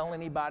 Don't tell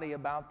anybody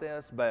about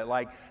this, but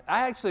I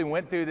actually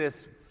went through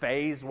this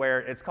phase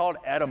where it's called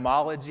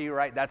etymology,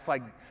 right? That's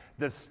like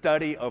the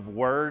study of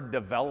word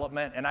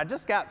development. And I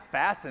just got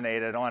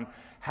fascinated on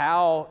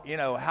how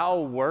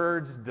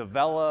words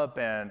develop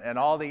and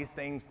all these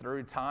things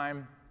through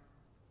time.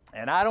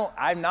 And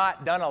I've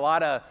not done a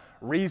lot of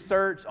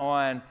research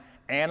on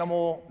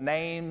animal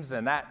names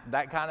and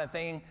that kind of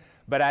thing,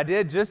 but I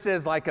did, just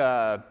as like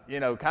a,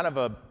 kind of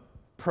a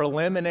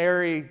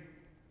preliminary,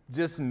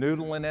 just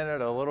noodling in it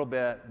a little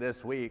bit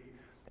this week.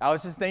 I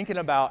was just thinking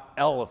about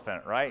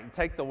elephant, right?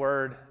 Take the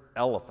word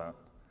elephant.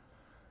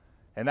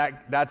 And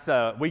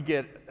we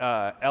get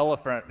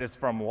elephant is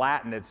from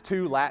Latin. It's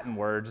two Latin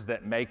words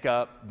that make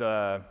up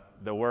the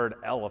word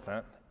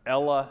elephant,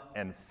 ella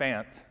and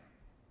fant,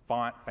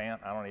 I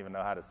don't even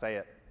know how to say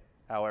it,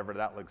 however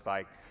that looks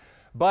like.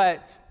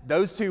 But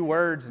those two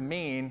words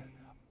mean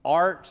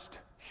arched,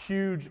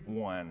 huge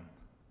one.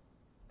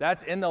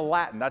 That's in the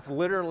Latin. That's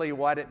literally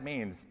what it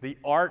means, the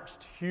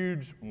arched,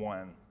 huge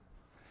one.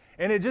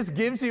 And it just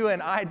gives you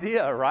an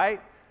idea,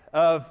 right,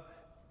 of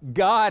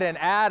God and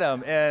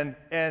Adam,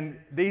 and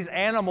these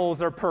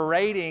animals are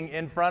parading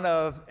in front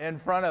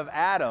of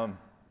Adam.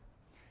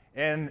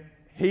 And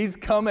he's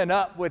coming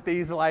up with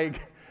these like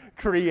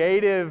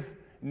creative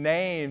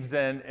names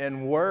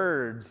and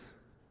words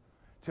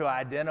to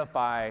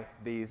identify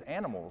these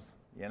animals,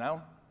 you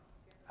know?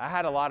 I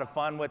had a lot of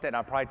fun with it.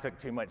 I probably took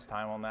too much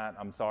time on that.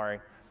 I'm sorry.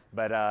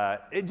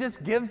 But it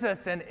just gives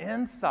us an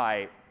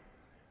insight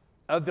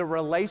of the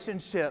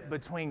relationship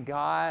between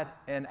God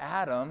and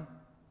Adam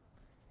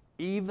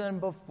even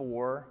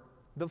before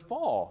the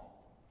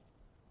fall.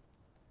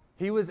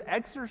 He was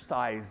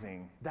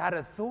exercising that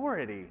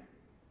authority,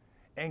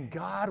 and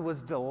God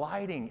was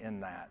delighting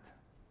in that.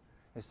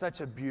 It's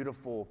such a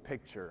beautiful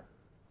picture.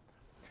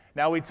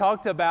 Now, we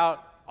talked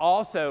about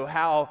also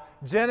how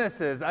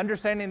Genesis,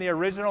 understanding the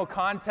original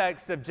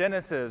context of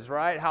Genesis,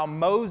 right? How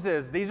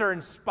Moses, these are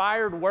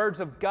inspired words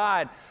of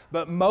God,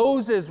 but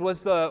Moses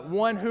was the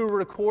one who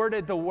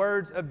recorded the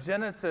words of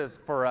Genesis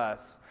for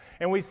us.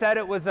 And we said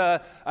it was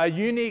a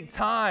unique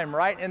time,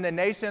 right, in the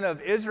nation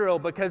of Israel,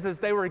 because as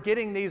they were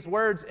getting these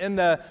words in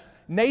the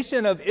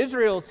nation of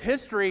Israel's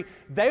history,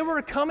 they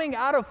were coming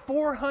out of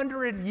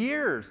 400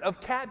 years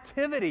of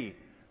captivity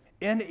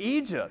in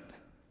Egypt.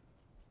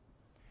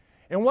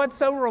 And what's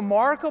so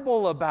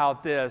remarkable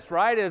about this,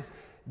 right, is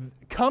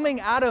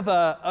coming out of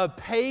a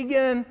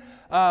pagan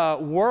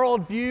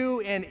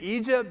worldview in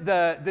Egypt,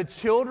 the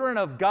children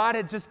of God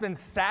had just been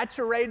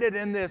saturated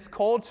in this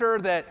culture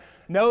that,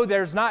 no,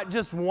 there's not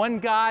just one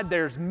God,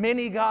 there's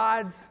many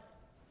gods.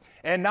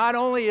 And not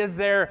only is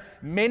there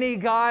many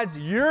gods,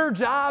 your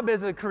job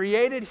as a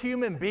created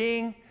human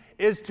being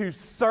is to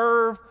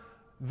serve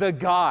the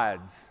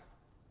gods.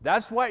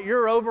 That's what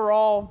your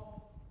overall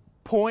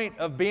point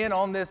of being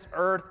on this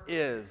earth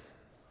is.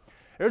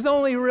 There's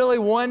only really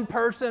one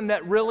person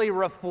that really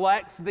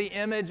reflects the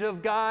image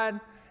of God,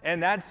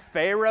 and that's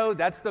Pharaoh.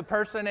 That's the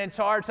person in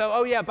charge. So,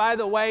 oh yeah, by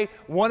the way,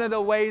 one of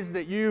the ways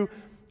that you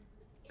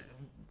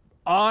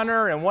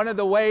honor and one of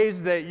the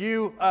ways that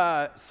you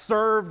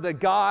serve the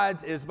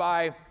gods is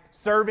by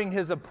serving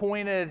his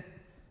appointed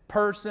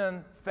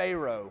person,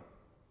 Pharaoh.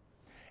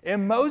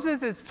 And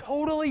Moses is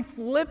totally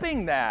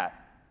flipping that.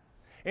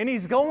 And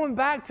he's going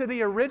back to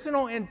the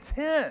original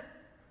intent.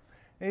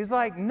 And he's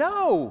like,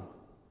 no,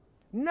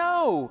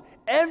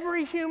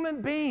 every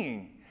human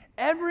being,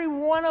 every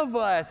one of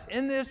us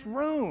in this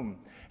room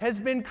has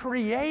been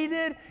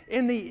created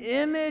in the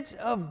image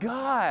of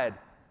God.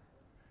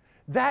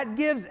 That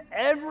gives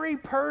every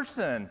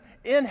person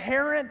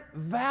inherent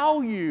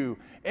value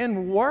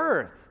and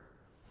worth.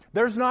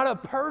 There's not a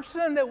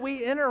person that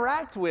we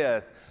interact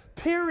with,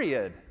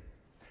 period,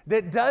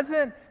 that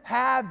doesn't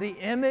have the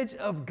image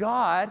of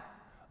God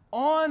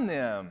on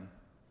them.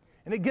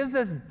 And it gives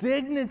us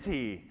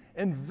dignity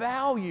and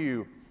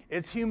value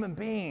as human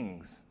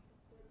beings.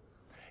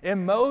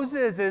 And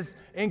Moses is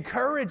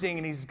encouraging,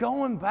 and he's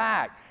going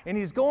back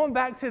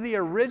to the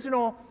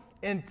original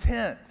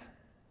intent.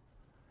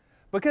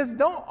 Because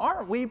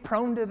aren't we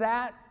prone to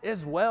that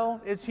as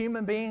well as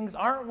human beings?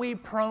 Aren't we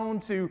prone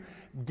to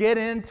get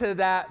into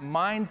that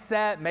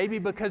mindset, maybe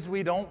because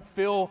we don't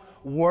feel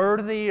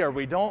worthy or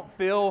we don't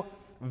feel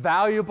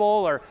valuable,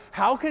 or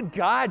how could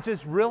God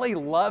just really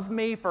love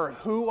me for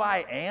who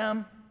I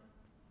am?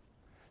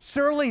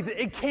 Surely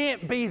it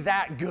can't be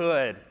that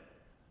good.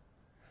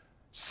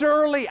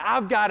 Surely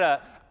I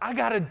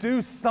gotta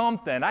do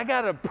something. I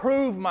gotta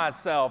prove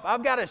myself.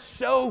 I've got to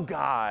show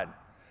God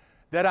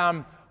that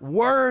I'm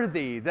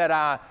worthy, that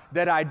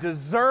I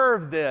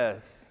deserve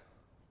this.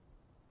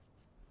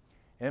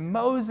 And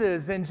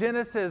Moses in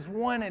Genesis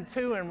 1 and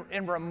 2,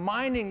 in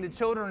reminding the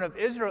children of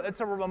Israel,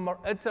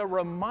 it's a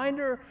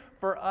reminder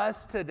for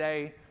us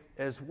today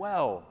as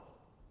well.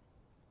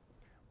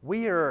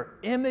 We are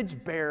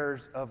image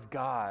bearers of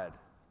God.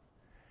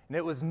 And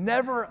it was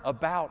never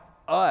about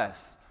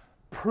us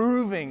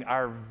proving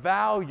our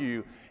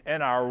value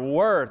and our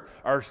worth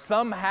or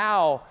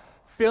somehow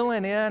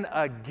filling in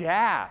a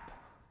gap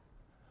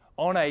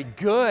on a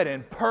good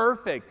and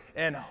perfect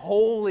and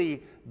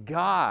holy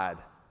God.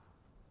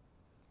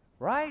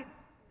 Right?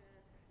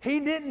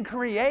 He didn't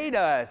create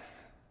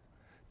us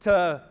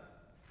to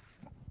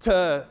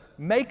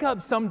make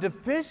up some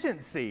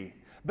deficiency,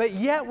 but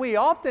yet we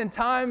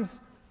oftentimes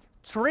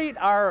treat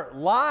our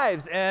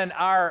lives and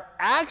our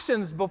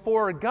actions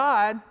before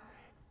God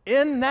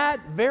in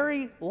that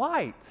very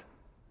light.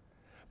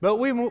 But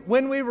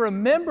when we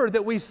remember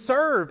that we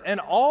serve an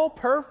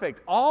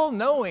all-perfect,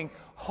 all-knowing,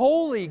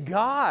 holy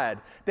God,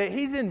 that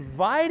He's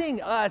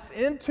inviting us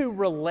into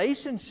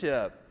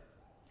relationship,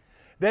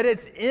 that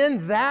it's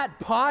in that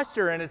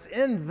posture and it's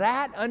in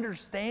that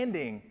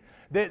understanding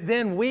that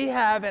then we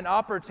have an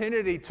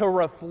opportunity to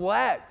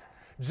reflect,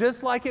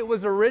 just like it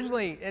was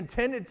originally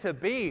intended to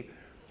be.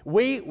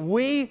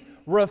 We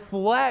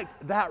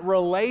reflect that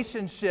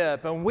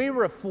relationship, and we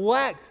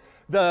reflect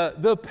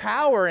the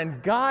power,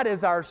 and God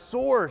is our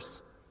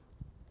source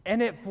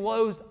and it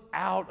flows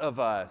out of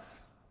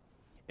us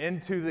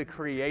into the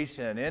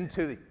creation,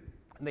 into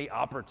the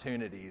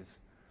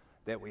opportunities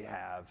that we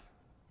have.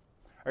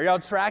 Are y'all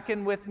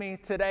tracking with me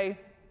today?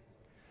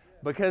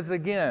 Because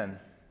again,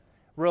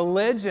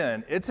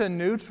 religion, it's a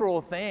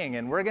neutral thing,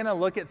 and we're going to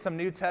look at some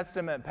New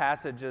Testament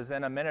passages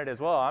in a minute as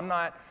well.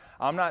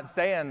 I'm not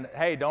saying,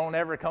 hey, don't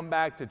ever come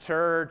back to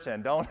church,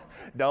 and don't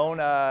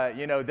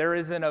there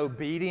is an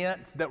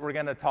obedience that we're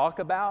going to talk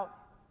about,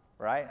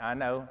 right? I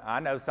know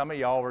some of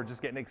y'all were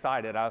just getting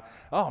excited.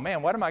 Oh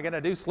man, what am I going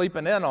to do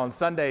sleeping in on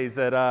Sundays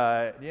at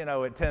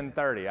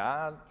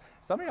 10:30?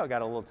 Some of y'all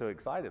got a little too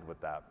excited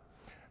with that,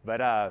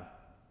 but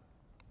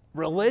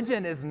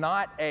religion is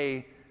not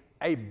a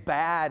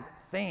bad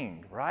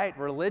thing, right?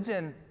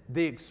 Religion,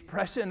 the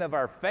expression of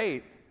our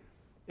faith,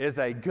 is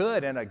a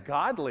good and a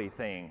godly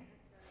thing.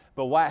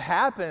 But what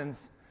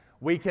happens,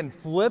 we can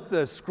flip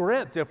the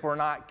script if we're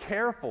not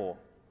careful.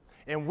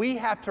 And we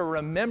have to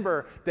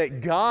remember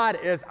that God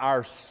is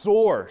our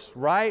source,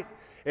 right?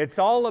 It's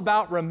all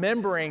about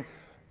remembering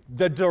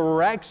the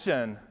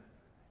direction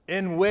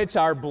in which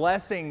our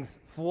blessings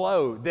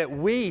flow, that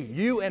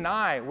you and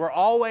I, were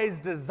always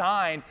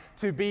designed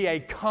to be a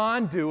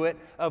conduit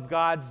of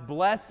God's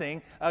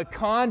blessing, a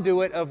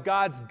conduit of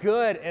God's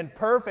good and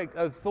perfect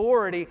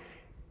authority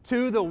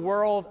to the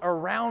world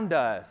around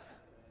us.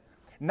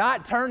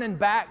 Not turning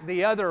back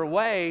the other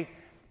way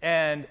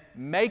and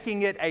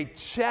making it a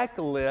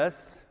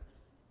checklist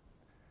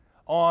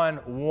on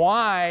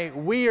why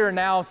we are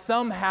now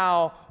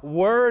somehow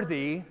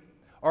worthy,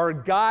 or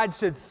God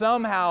should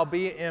somehow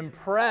be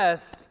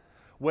impressed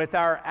with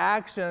our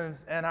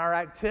actions and our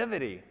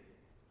activity.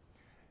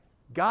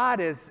 God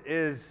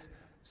is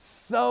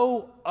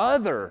so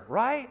other,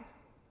 right?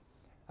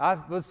 I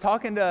was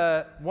talking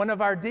to one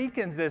of our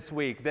deacons this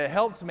week that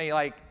helps me.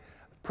 Like,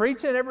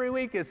 preaching every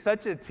week is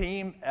such a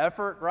team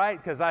effort,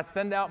 right? Because I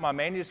send out my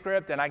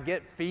manuscript and I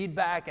get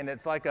feedback, and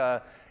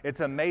it's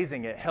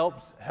amazing. It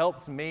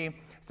helps me.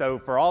 So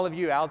for all of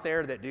you out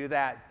there that do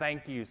that,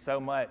 thank you so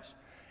much.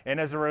 And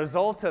as a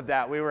result of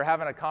that, we were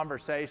having a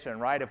conversation,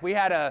 right? If we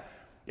had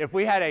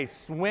a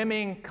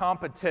swimming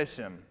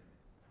competition,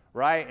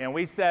 right? And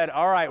we said,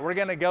 all right, we're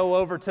going to go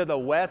over to the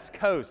West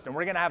Coast and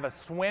we're going to have a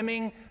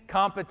swimming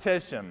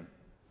competition.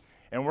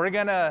 And we're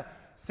going to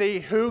see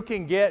who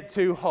can get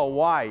to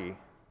Hawaii,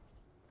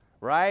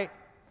 right?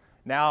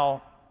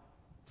 Now,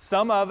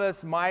 some of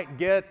us might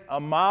get a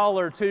mile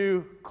or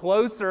two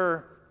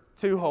closer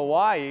to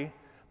Hawaii,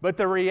 but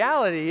the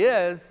reality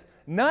is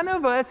none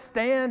of us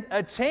stand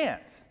a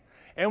chance.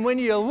 And when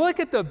you look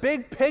at the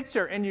big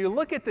picture and you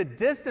look at the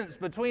distance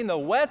between the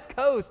West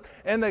Coast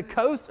and the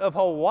coast of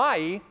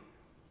Hawaii,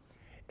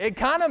 it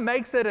kind of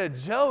makes it a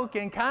joke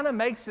and kind of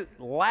makes it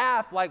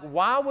laugh. Like,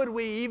 why would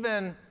we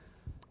even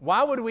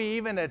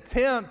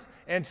attempt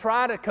and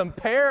try to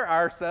compare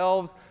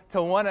ourselves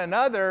to one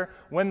another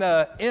when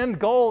the end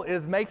goal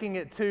is making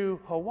it to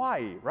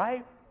Hawaii,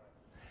 right?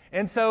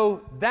 And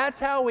so that's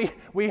how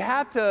we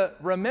have to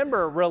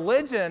remember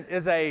religion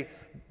is a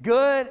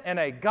good and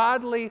a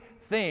godly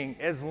thing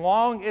as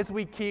long as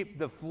we keep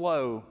the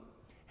flow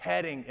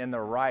heading in the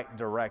right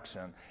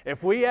direction.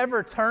 If we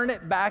ever turn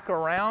it back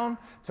around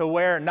to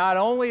where not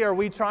only are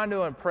we trying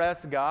to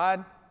impress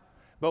God,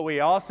 but we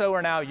also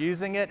are now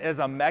using it as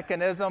a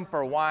mechanism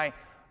for why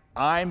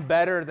I'm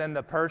better than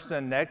the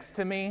person next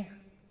to me,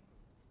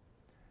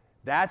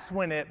 that's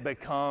when it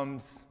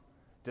becomes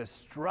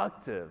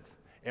destructive.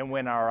 And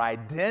when our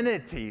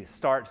identity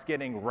starts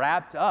getting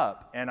wrapped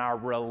up in our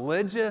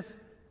religious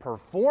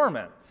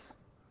performance,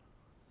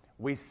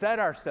 we set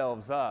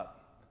ourselves up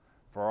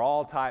for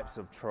all types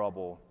of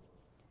trouble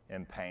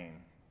and pain.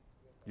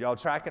 Y'all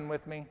tracking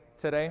with me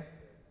today?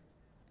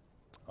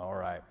 All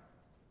right.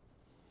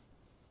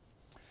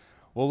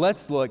 Well,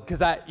 let's look,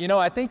 because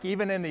I think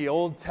even in the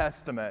Old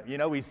Testament,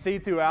 we see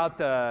throughout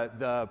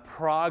the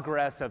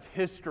progress of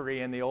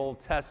history in the Old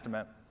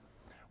Testament,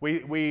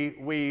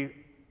 we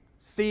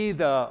see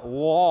the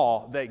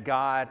law that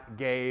God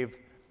gave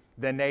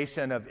the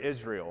nation of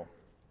Israel.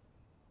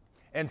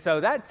 And so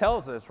that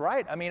tells us,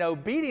 right? I mean,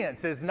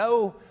 obedience is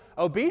no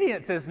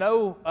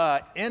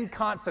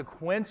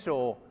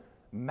inconsequential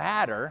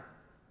matter.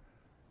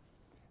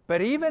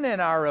 But even in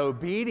our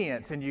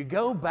obedience, and you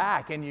go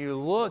back and you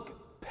look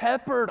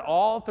peppered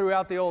all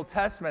throughout the Old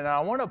Testament, and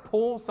I want to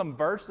pull some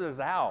verses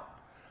out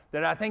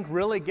that I think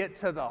really get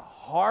to the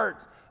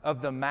heart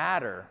of the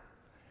matter,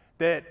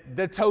 that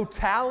the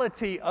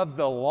totality of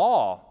the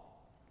law,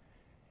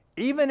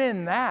 even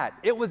in that,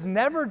 it was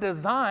never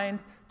designed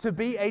to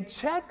be a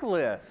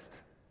checklist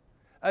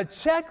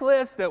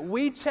that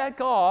we check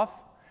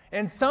off,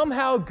 and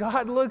somehow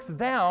God looks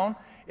down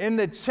in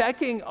the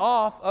checking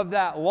off of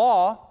that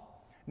law.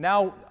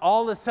 Now,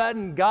 all of a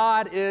sudden,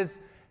 God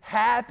is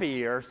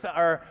happy,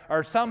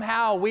 or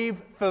somehow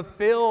we've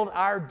fulfilled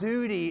our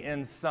duty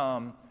in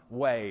some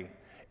way.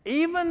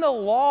 Even the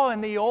law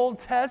in the Old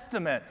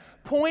Testament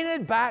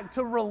pointed back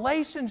to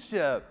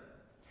relationship.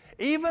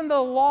 Even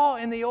the law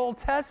in the Old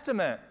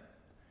Testament,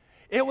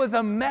 it was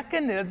a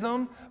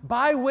mechanism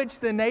by which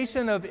the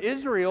nation of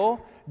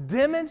Israel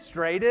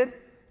demonstrated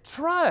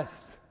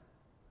trust.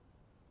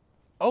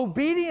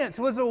 Obedience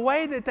was a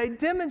way that they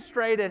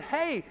demonstrated,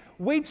 hey,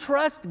 we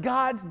trust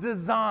God's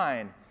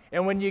design.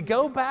 And when you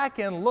go back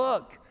and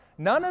look,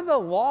 none of the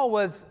law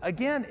was,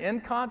 again,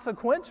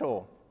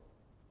 inconsequential.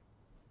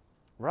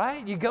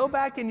 Right? You go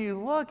back and you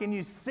look and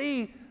you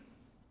see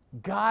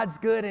God's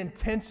good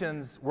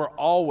intentions were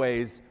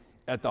always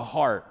at the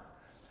heart.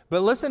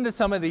 But listen to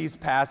some of these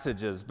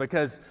passages,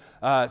 because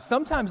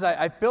sometimes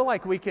I feel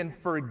like we can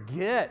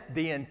forget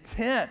the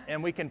intent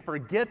and we can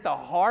forget the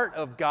heart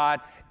of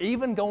God,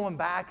 even going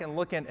back and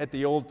looking at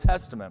the Old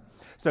Testament.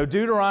 So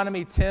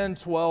Deuteronomy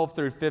 10:12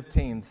 through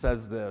 15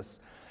 says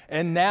this,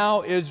 "And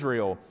now,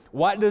 Israel,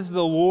 what does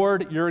the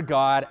Lord your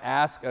God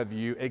ask of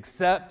you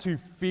except to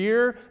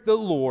fear the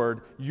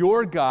Lord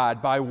your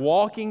God by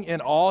walking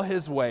in all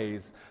his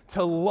ways,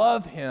 to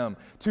love him,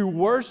 to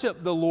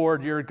worship the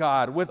Lord your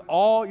God with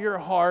all your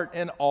heart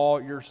and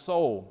all your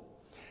soul?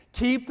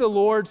 Keep the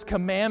Lord's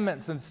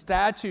commandments and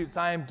statutes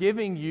I am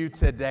giving you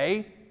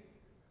today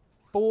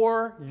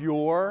for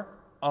your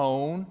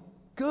own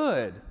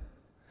good.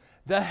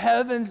 The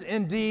heavens,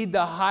 indeed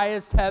the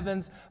highest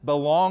heavens,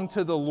 belong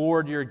to the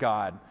Lord your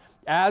God,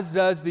 as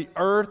does the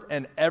earth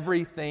and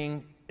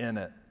everything in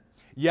it.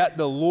 Yet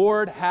the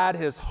Lord had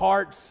his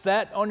heart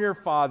set on your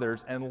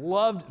fathers and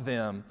loved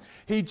them.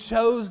 He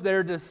chose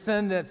their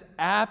descendants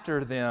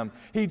after them.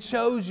 He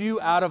chose you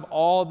out of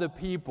all the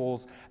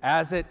peoples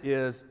as it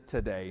is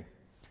today."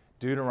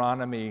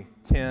 Deuteronomy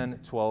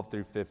 10:12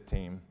 through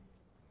 15.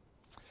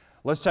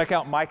 Let's check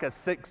out Micah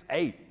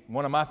 6:8,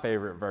 one of my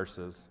favorite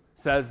verses.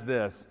 Says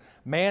this,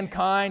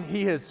 "Mankind,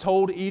 he has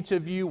told each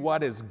of you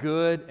what is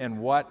good and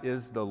what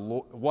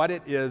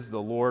it is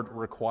the Lord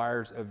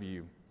requires of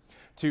you,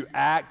 to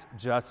act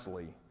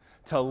justly,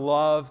 to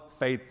love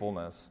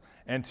faithfulness,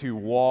 and to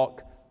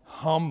walk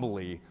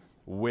humbly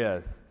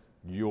with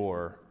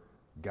your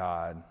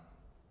God."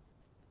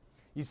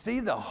 You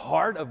see the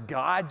heart of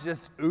God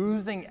just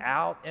oozing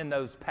out in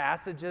those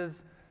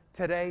passages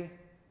today?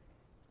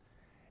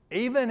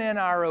 Even in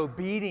our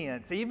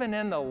obedience, even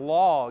in the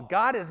law,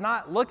 God is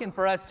not looking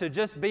for us to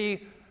just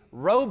be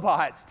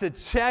robots to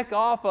check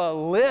off a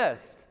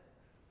list.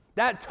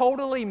 That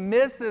totally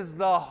misses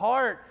the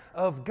heart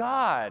of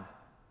God.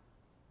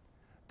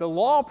 The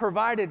law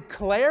provided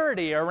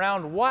clarity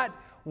around what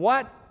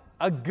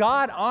a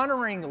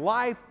God-honoring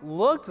life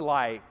looked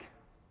like,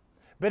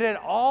 but it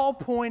all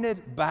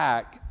pointed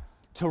back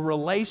to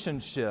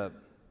relationship.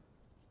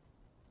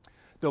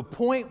 The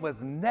point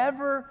was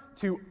never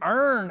to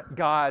earn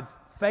God's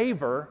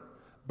favor,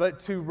 but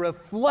to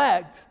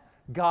reflect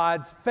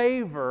God's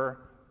favor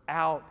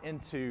out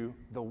into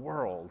the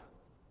world.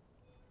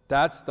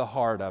 That's the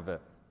heart of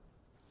it.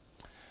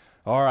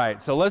 All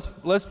right, so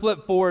let's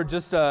flip forward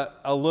just a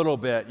little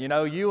bit. You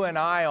know, you and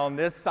I on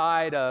this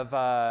side of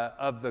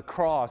the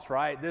cross,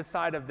 right? This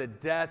side of the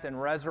death and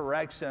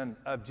resurrection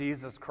of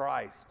Jesus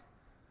Christ.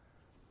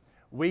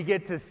 We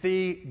get to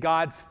see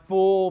God's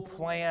full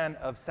plan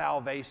of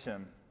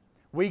salvation.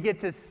 We get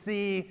to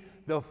see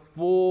the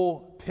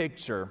full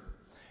picture.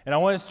 And I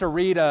want us to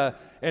read an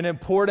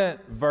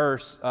important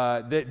verse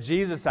that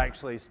Jesus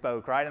actually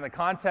spoke, right? In the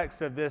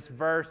context of this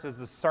verse is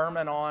the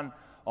Sermon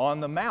on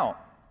the Mount.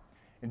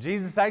 And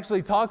Jesus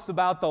actually talks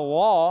about the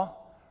law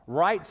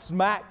right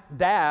smack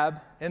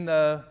dab in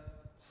the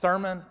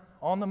Sermon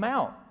on the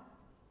Mount.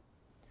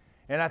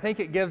 And I think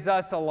it gives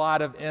us a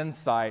lot of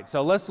insight.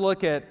 So let's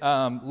look at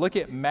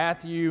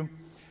Matthew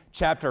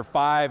chapter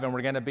 5, and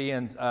we're going to be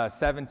in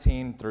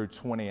 17 through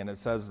 20, and it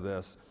says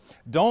this,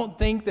 "Don't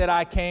think that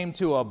I came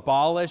to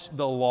abolish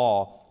the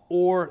law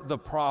or the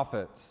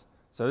prophets."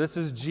 So this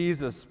is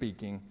Jesus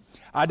speaking.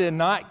 "I did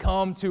not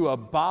come to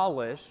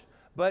abolish,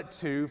 but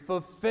to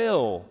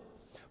fulfill.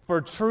 For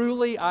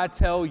truly I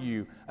tell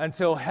you,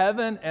 until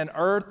heaven and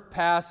earth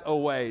pass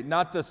away,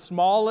 not the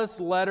smallest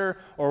letter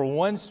or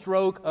one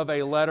stroke of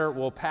a letter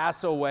will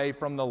pass away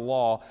from the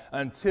law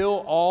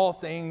until all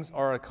things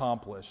are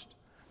accomplished.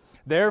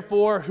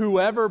 Therefore,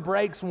 whoever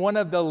breaks one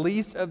of the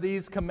least of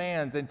these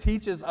commands and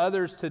teaches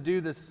others to do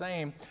the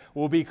same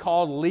will be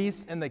called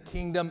least in the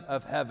kingdom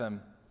of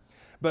heaven.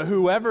 But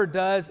whoever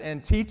does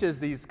and teaches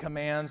these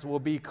commands will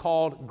be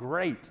called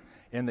great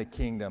in the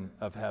kingdom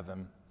of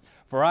heaven.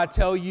 For I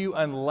tell you,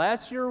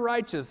 unless your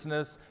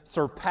righteousness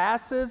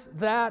surpasses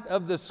that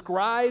of the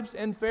scribes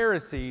and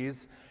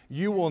Pharisees,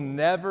 you will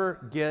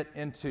never get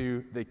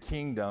into the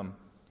kingdom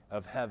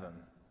of heaven."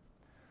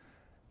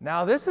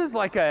 Now, this is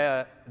like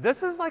a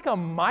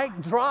mic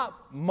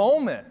drop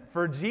moment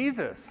for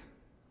Jesus,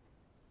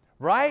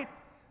 right?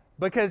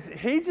 Because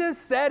he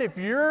just said, if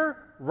your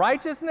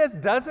righteousness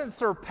doesn't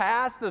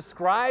surpass the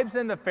scribes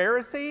and the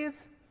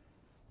Pharisees,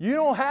 you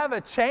don't have a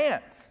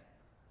chance.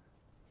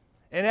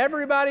 And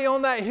everybody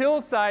on that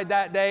hillside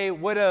that day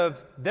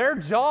their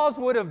jaws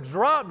would have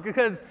dropped,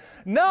 because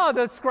no,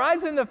 the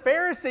scribes and the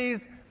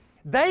Pharisees,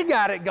 they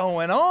got it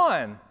going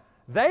on.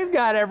 They've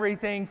got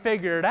everything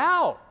figured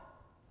out.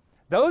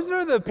 Those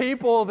are the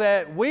people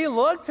that we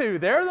look to.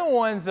 They're the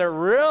ones that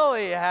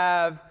really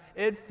have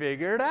it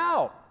figured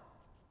out.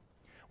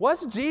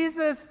 What's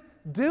Jesus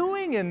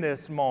doing in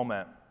this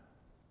moment?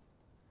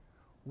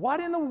 What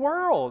in the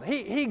world?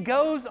 He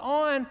goes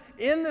on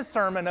in the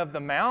Sermon of the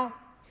Mount,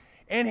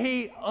 and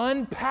he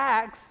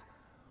unpacks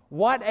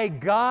what a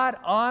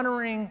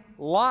God-honoring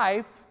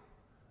life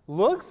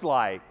looks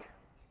like.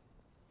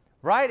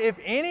 Right? If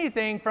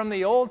anything, from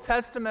the Old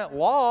Testament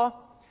law,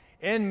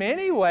 in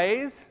many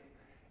ways,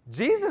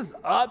 Jesus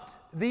upped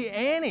the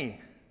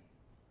ante.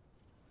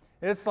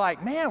 It's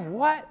like, man,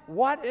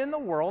 what in the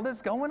world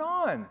is going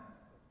on?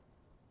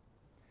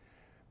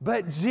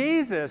 But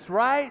Jesus,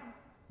 right?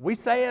 We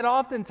say it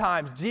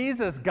oftentimes,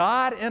 Jesus,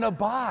 God in a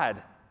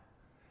bod.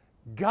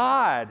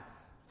 God,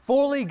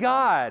 fully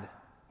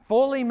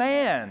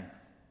man.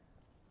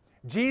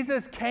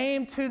 Jesus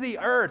came to the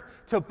earth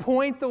to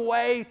point the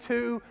way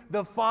to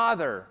the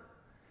Father.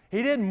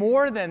 He did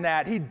more than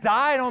that. He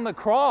died on the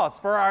cross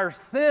for our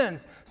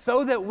sins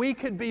so that we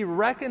could be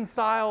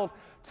reconciled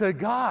to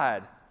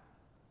God.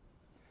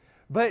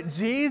 But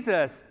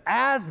Jesus,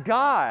 as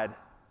God,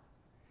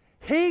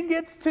 He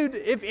gets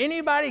to, if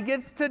anybody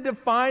gets to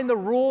define the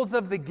rules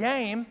of the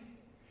game,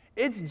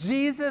 it's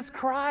Jesus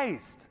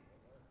Christ.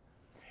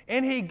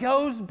 And He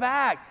goes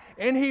back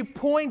and He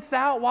points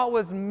out what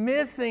was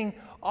missing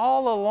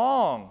all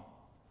along.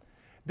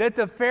 That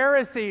the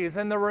Pharisees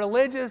and the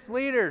religious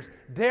leaders,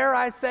 dare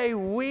I say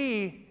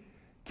we,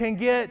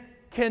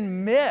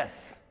 can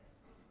miss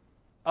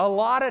a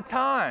lot of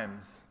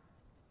times.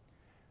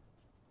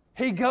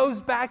 He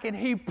goes back and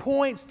He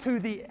points to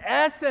the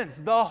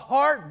essence, the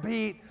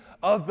heartbeat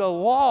of the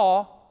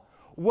law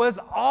was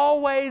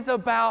always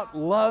about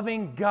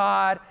loving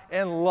God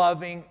and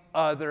loving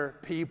other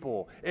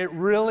people. It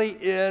really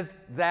is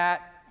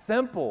that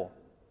simple.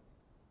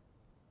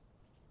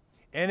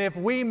 And if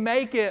we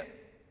make it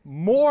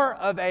more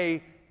of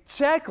a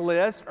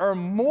checklist or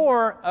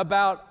more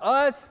about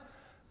us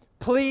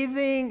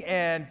pleasing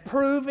and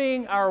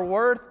proving our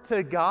worth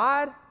to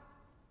God,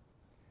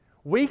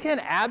 we can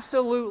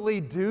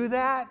absolutely do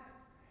that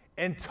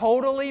and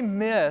totally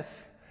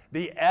miss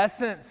the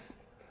essence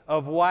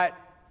of what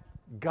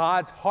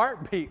God's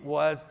heartbeat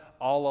was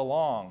all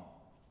along,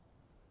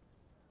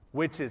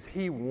 which is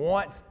He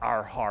wants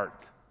our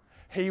heart.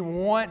 He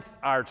wants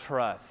our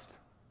trust.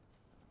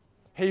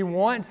 He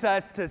wants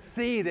us to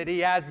see that He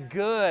has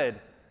good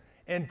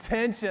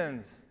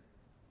intentions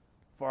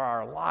for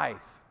our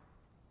life.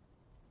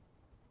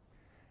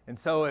 And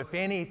so, if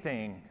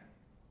anything,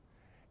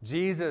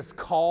 Jesus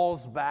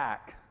calls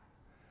back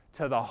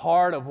to the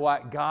heart of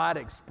what God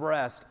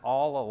expressed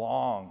all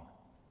along.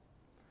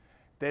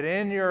 That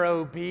in your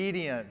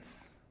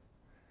obedience,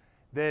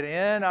 that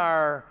in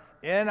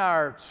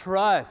our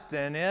trust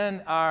and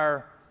in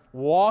our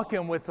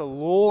walking with the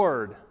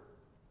Lord,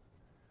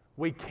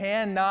 we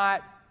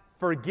cannot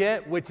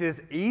forget, which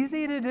is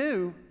easy to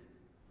do,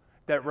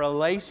 that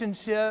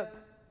relationship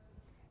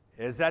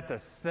is at the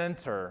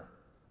center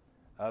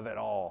of it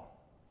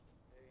all.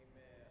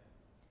 Amen.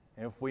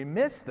 And if we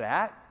miss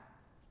that,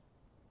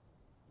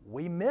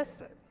 we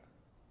miss it.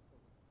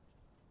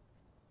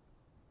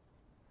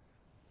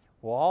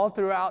 Well, all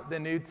throughout the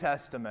New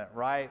Testament,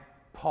 right,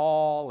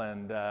 Paul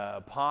and the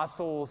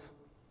apostles,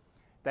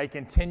 they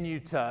continue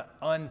to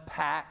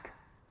unpack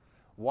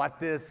what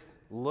this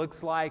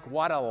looks like,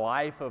 what a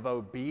life of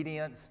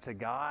obedience to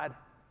God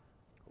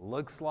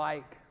looks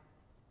like.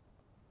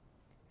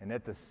 And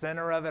at the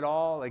center of it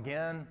all,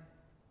 again,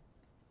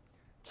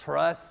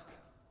 trust,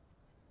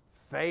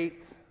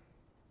 faith,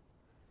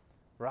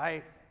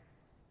 right?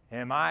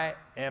 Am I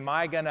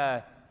going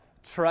to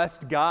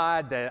trust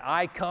God that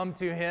I come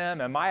to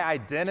Him and my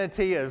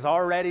identity is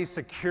already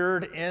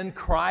secured in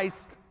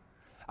Christ?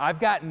 I've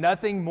got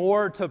nothing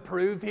more to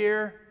prove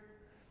here.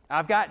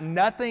 I've got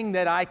nothing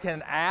that I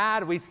can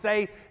add. We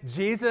say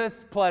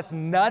Jesus plus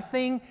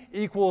nothing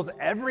equals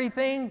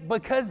everything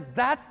because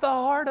that's the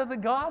heart of the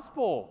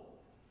gospel.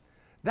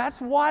 That's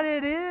what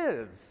it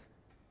is.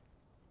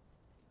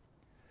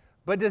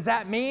 But does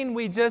that mean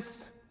we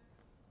just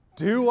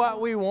do what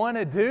we want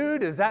to do?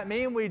 Does that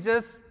mean we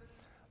just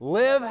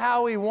live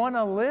how we want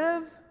to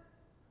live?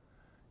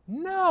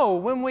 No,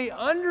 when we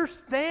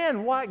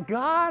understand what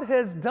God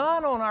has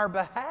done on our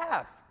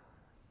behalf,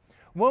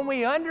 when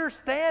we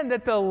understand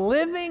that the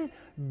living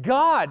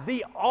God,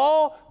 the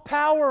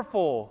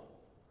all-powerful,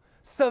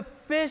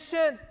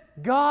 sufficient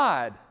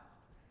God,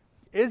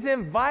 is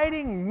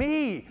inviting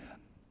me,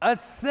 a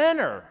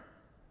sinner,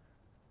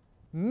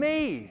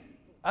 me,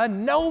 a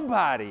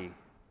nobody,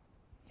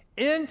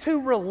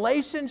 into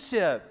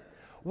relationship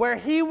where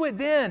He would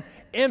then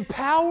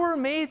empower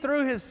me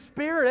through His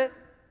Spirit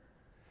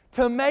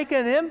to make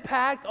an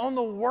impact on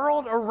the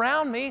world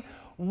around me,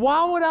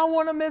 why would I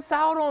want to miss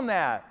out on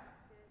that?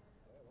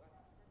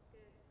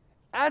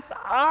 That's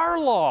our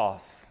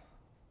loss.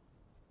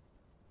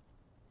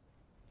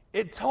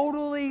 It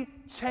totally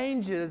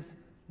changes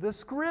the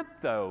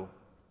script, though.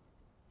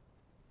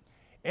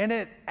 And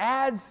it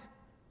adds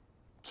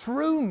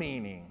true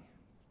meaning.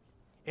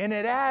 And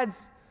it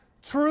adds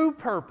true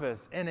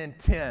purpose and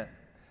intent,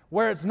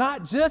 where it's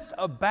not just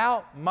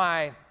about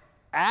my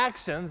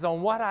actions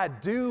on what I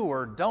do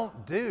or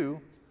don't do,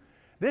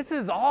 This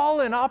is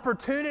all an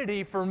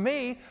opportunity for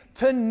me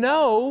to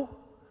know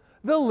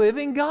the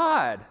living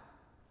God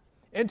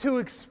and to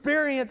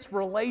experience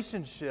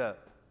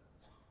relationship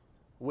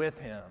with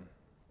Him.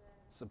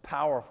 It's a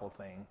powerful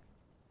thing.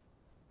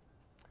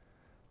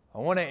 I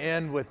want to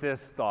end with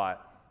this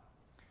thought.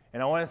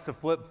 And I want us to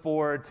flip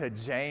forward to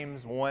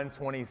James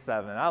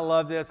 1:27. I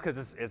love this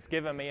because it's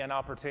given me an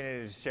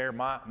opportunity to share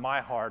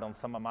my heart on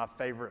some of my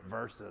favorite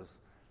verses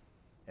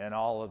in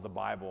all of the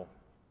Bible.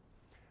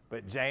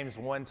 But James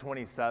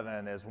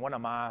 1:27 is one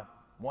of my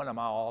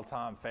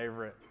all-time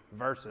favorite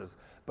verses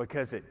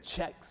because it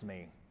checks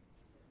me.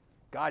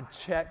 God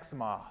checks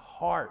my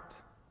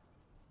heart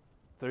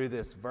through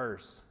this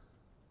verse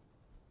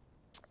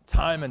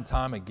time and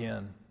time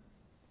again.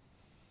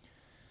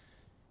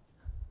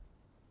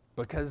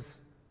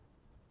 Because,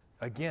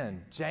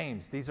 again,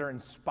 James, these are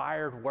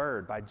inspired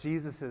word by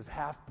Jesus'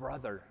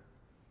 half-brother.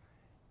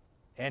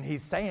 And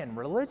he's saying,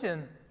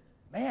 religion,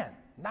 man,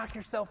 knock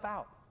yourself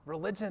out.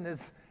 Religion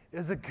is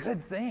a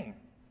good thing.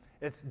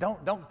 It's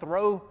don't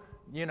throw,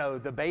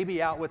 the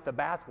baby out with the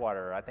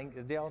bathwater. I think,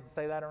 did y'all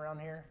say that around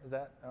here? Is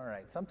that all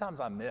right? Sometimes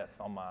I miss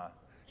on my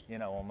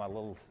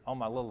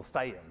little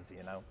sayings,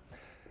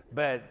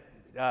 But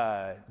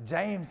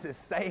James is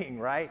saying,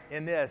 right,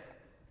 in this,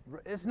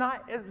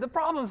 the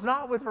problem's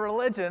not with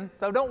religion,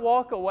 so don't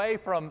walk away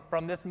from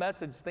this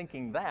message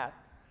thinking that.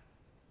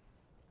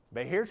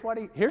 But here's what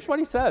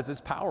he says.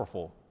 It's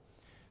powerful.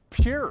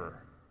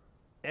 Pure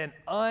and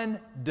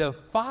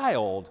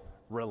undefiled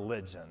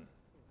religion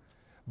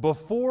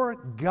before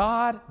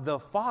God the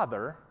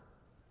Father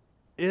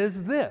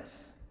is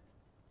this: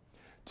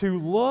 to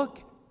look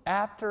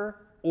after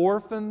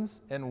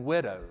orphans and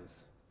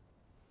widows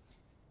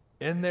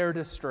in their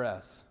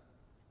distress,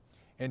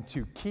 and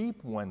to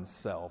keep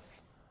oneself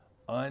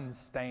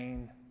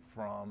unstained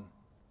from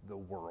the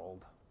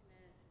world.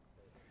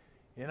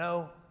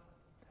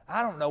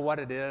 I don't know what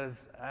it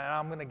is, and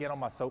I'm going to get on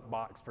my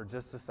soapbox for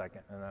just a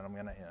second, and then I'm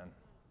going to end.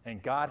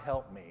 And God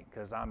help me,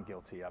 because I'm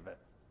guilty of it.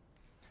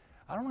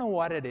 I don't know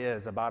what it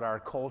is about our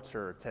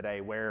culture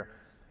today where,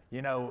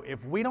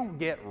 if we don't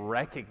get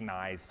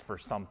recognized for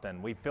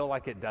something, we feel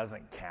like it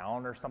doesn't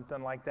count or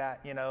something like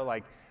that.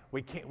 Like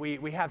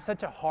we have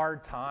such a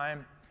hard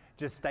time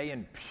just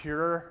staying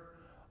pure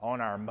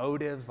on our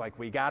motives. Like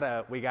we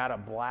gotta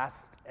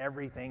blast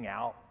everything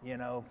out,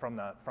 from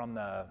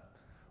the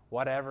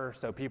whatever,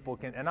 so people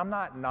can. And I'm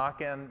not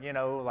knocking,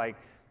 like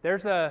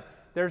there's a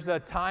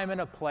time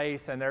and a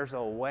place, and there's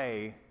a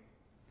way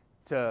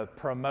to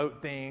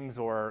promote things,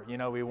 or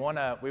we want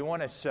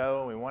to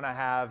show, we want to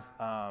have,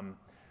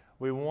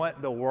 we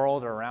want the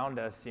world around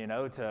us,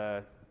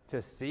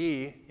 to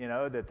see,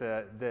 that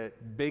the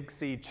Big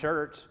C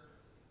Church,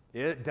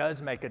 it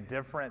does make a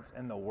difference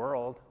in the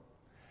world.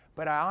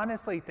 But I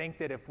honestly think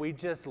that if we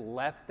just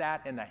left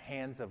that in the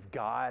hands of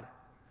God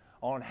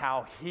on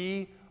how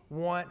He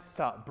wants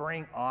to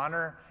bring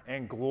honor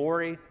and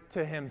glory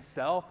to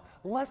Himself,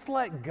 let's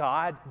let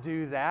God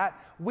do that.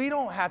 We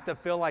don't have to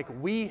feel like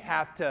we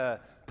have to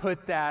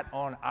put that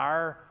on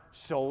our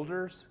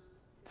shoulders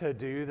to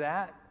do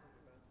that.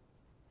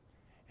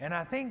 And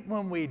I think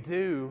when we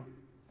do,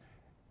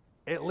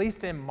 at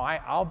least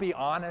I'll be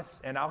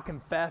honest and I'll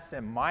confess,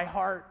 in my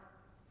heart,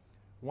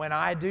 when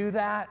I do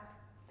that,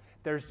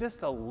 there's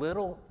just a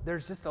little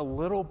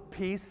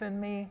piece in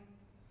me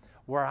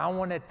where I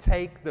want to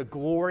take the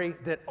glory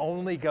that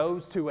only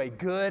goes to a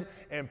good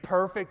and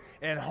perfect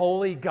and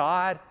holy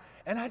God,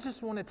 and I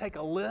just want to take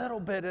a little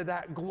bit of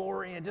that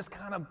glory and just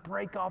kind of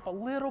break off a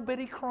little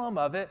bitty crumb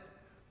of it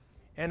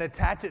and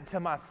attach it to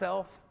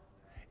myself,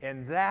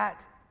 and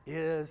that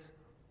is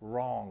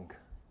wrong.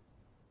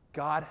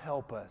 God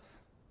help us.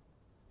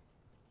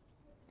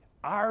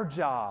 Our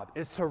job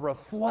is to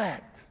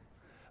reflect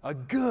a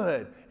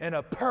good and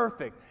a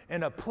perfect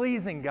and a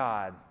pleasing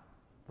God,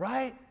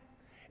 right?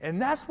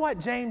 And that's what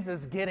James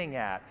is getting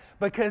at,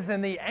 because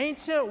in the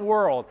ancient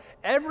world,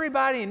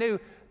 everybody knew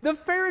the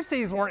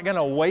Pharisees weren't going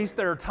to waste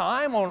their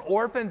time on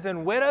orphans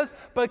and widows,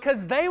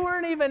 because they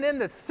weren't even in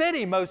the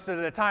city most of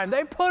the time.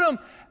 They put them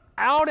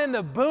out in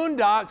the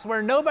boondocks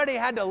where nobody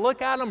had to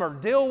look at them or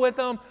deal with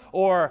them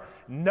or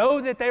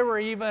know that they were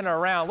even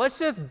around. Let's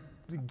just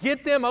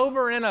get them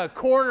over in a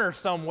corner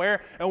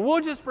somewhere, and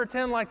we'll just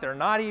pretend like they're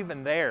not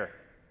even there.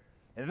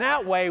 And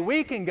that way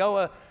we can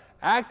go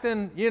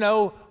acting,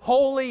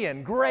 holy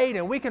and great,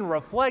 and we can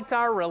reflect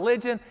our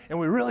religion, and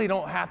we really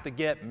don't have to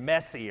get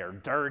messy or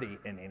dirty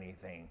in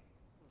anything.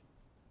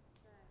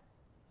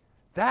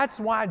 That's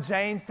why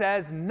James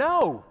says,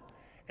 no.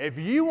 If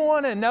you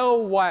want to know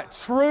what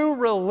true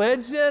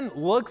religion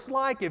looks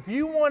like, if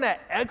you want to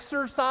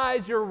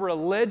exercise your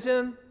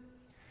religion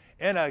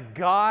in a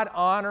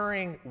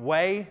God-honoring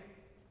way,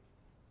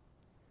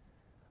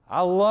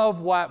 I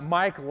love what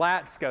Mike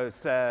Latsko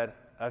said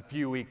a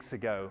few weeks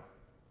ago.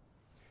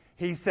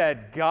 He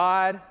said,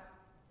 God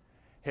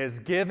has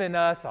given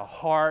us a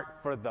heart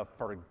for the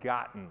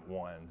forgotten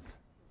ones.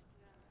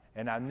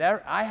 And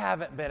I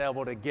haven't been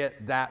able to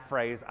get that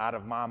phrase out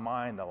of my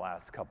mind the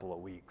last couple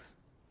of weeks.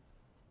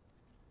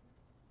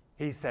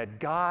 He said,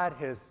 God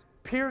has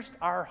pierced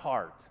our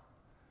heart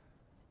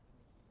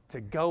to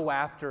go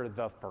after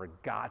the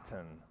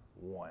forgotten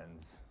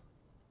ones.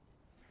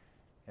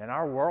 In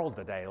our world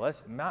today,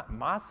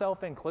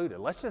 myself included,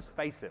 let's just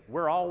face it,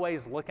 we're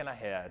always looking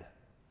ahead.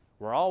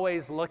 We're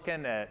always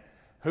looking at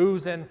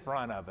who's in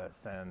front of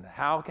us and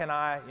how can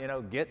I,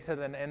 get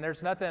to and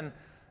there's nothing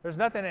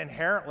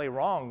inherently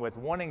wrong with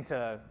wanting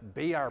to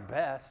be our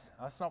best.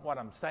 That's not what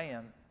I'm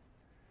saying.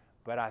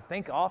 But I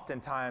think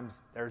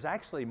oftentimes there's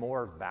actually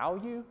more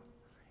value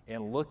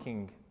in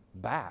looking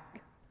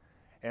back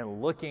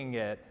and looking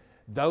at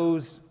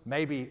those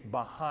maybe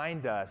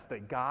behind us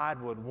that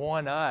God would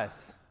want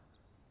us,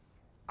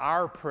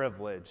 our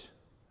privilege,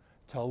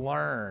 to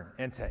learn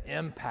and to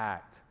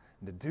impact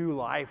and to do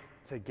life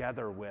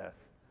together with.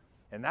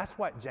 And that's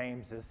what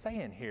James is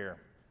saying here.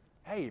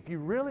 Hey, if you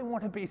really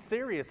want to be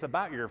serious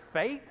about your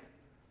faith,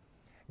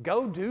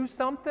 go do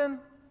something.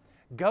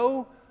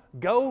 Go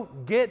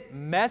get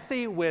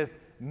messy with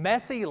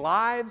messy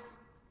lives.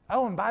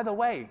 Oh, and by the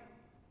way,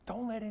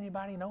 don't let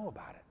anybody know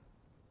about it.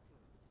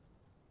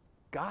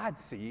 God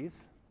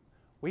sees.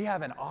 We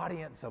have an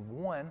audience of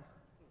one.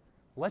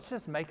 Let's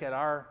just make it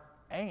our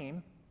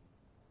aim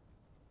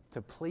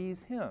to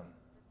please Him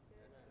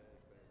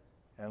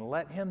and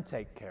let Him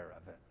take care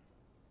of it.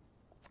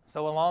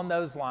 So along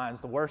those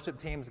lines, the worship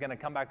team is going to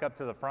come back up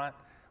to the front.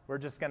 We're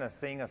just going to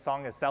sing a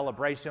song of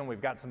celebration.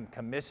 We've got some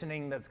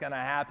commissioning that's going to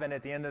happen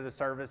at the end of the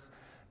service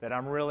that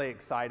I'm really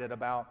excited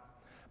about.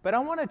 But I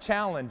want to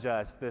challenge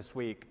us this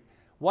week.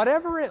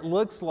 Whatever it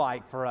looks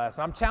like for us,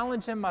 I'm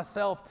challenging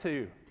myself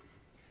too.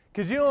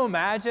 Could you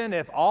imagine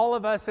if all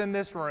of us in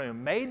this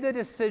room made the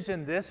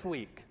decision this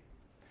week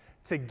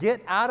to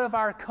get out of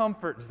our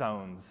comfort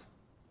zones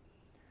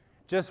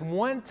just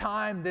one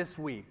time this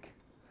week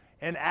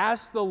and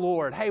ask the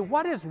Lord, hey,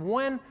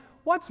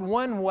 what's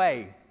one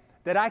way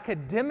that I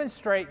could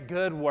demonstrate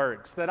good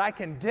works, that I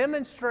can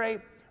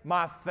demonstrate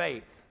my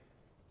faith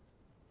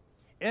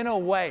in a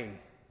way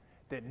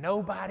that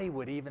nobody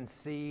would even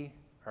see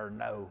or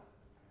know?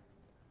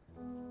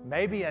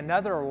 Maybe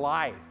another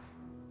life,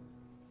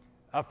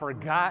 a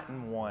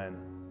forgotten one,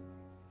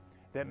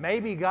 that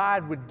maybe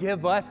God would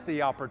give us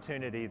the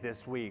opportunity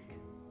this week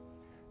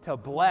to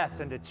bless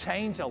and to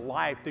change a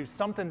life through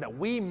something that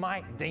we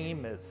might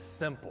deem as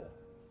simple.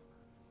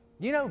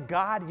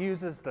 God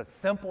uses the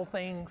simple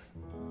things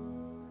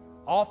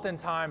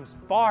oftentimes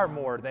far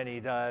more than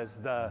He does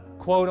the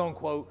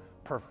quote-unquote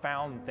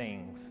profound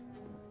things.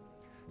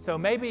 So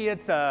maybe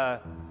it's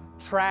a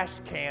trash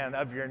can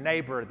of your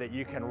neighbor that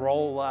you can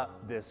roll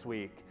up this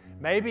week.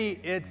 Maybe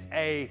it's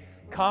a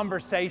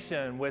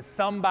conversation with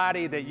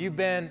somebody that you've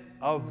been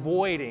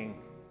avoiding,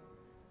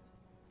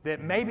 that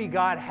maybe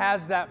God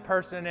has that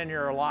person in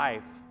your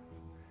life.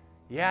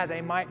 Yeah,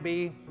 they might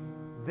be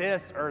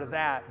this or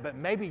that, but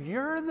maybe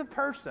you're the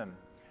person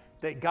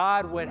that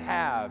God would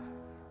have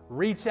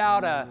reach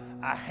out a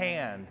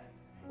hand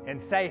and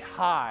say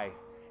hi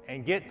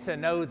and get to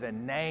know the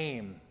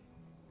name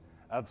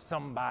of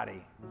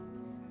somebody.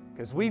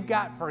 Because we've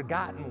got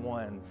forgotten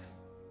ones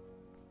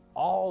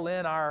all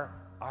in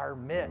our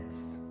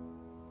midst,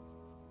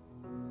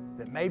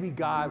 that maybe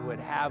God would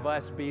have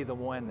us be the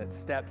one that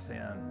steps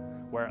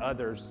in where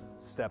others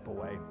step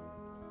away.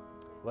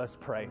 Let's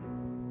pray.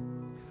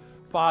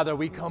 Father,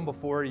 we come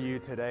before you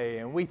today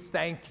and we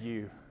thank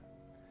you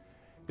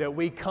that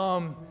we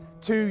come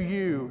to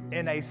you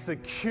in a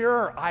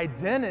secure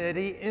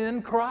identity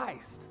in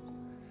Christ.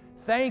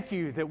 Thank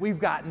you that we've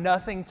got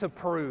nothing to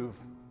prove,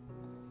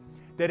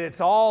 that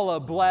it's all a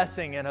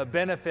blessing and a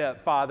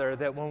benefit, Father,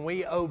 that when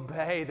we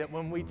obey, that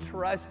when we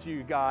trust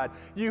you, God,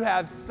 you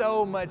have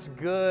so much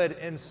good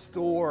in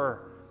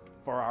store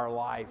for our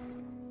life.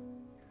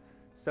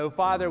 So,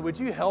 Father, would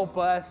you help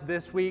us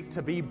this week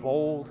to be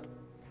bold,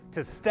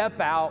 to step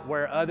out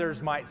where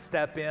others might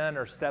step in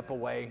or step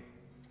away.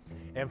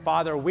 And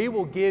Father, we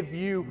will give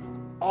you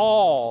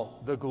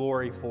all the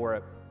glory for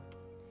it.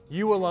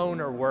 You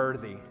alone are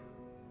worthy.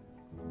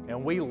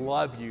 And we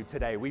love you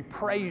today. We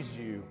praise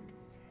you.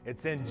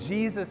 It's in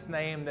Jesus'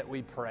 name that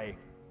we pray.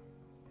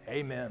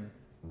 Amen.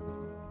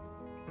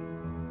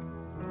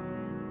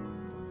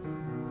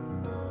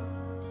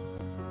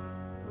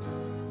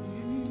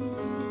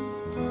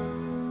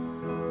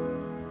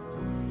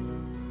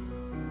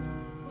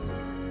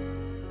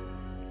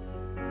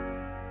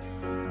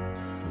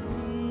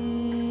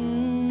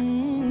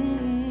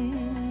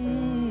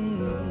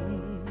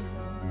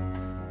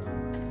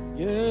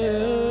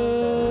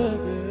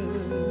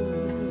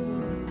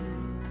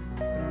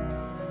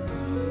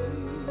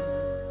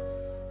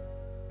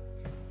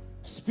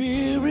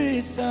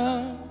 Spirits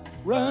are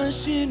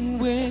rushing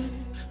wind,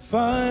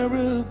 fire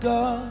of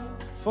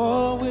God,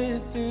 fall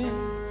within.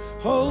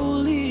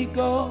 Holy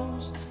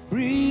Ghost,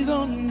 breathe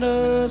on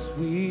us,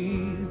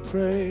 we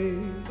pray.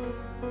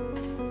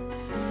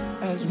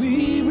 As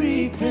we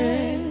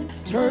repent,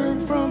 turn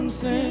from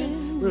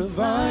sin,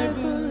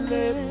 revival,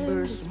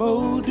 ever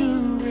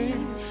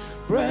smoldering,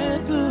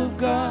 breath of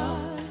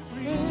God,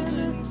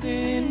 breathe us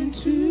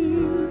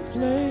into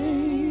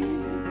flame.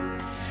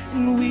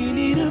 And we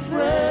need a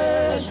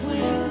fresh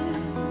wind,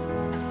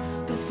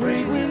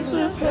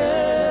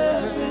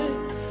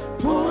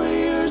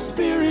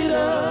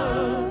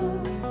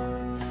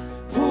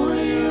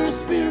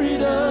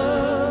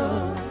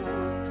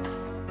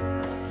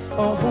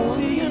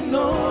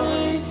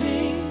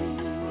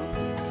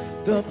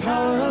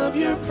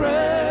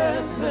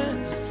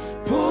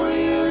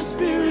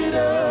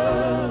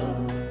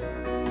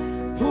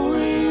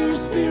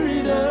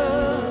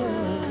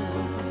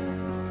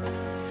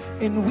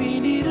 and we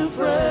need a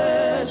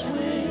fresh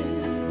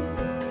wind,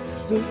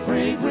 the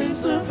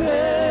fragrance of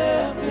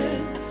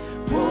heaven.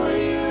 Pour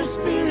your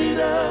spirit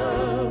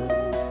out,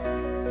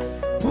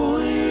 pour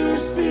your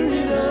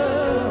spirit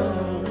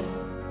out,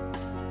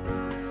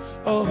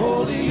 a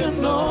holy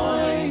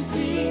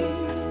anointing,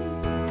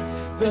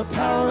 the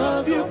power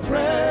of your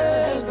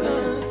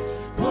presence.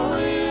 Pour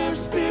your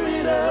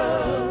spirit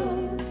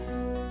out,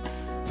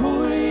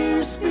 pour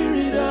your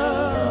spirit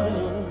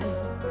out,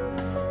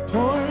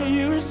 pour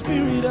your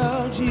spirit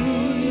out,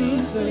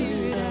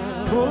 Jesus.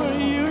 Pour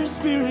your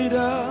spirit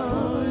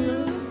out,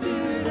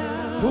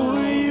 pour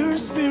your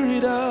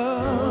spirit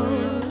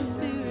out,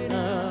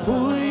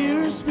 pour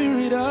your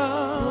spirit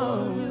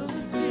out,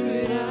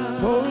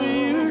 pour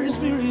your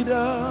spirit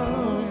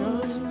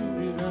out,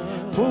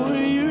 pour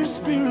your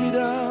spirit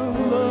out,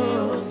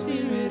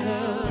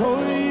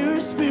 pour your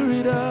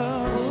spirit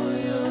out,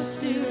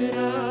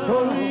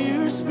 pour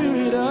your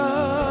spirit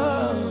out.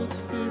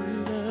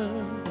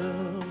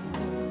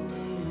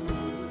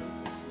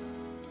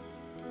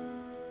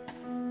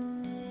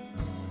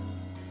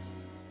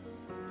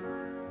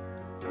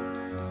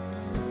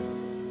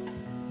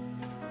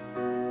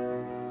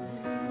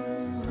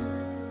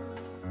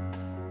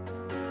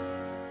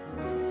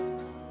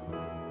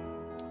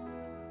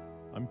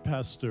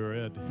 Pastor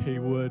Ed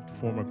Haywood,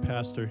 former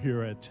pastor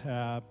here at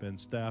TAB and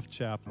staff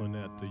chaplain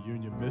at the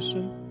Union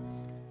Mission.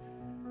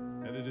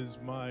 And it is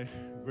my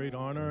great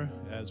honor,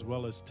 as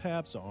well as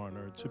TAB's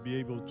honor, to be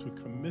able to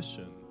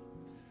commission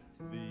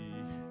the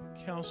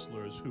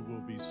counselors who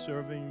will be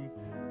serving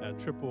at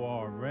Triple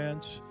R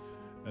Ranch,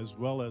 as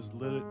well as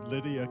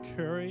Lydia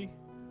Curry,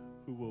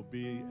 who will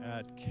be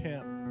at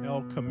Camp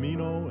El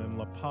Camino in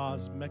La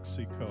Paz,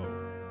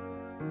 Mexico.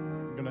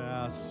 I'm going to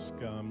ask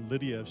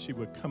Lydia if she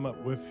would come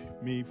up with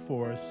me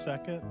for a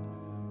second,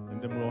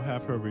 and then we'll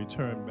have her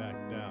return back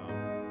down.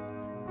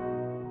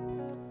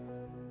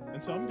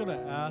 And so I'm going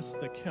to ask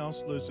the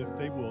counselors if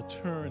they will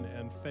turn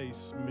and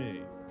face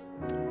me.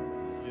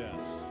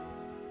 Yes.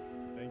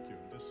 Thank you.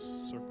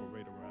 Just circle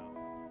right around.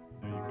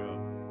 There you go.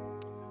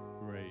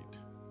 Great.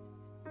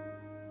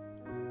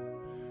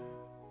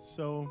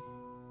 So,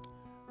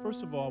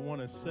 first of all, I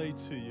want to say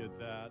to you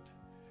that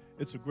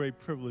it's a great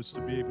privilege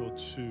to be able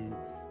to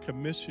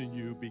commission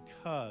you,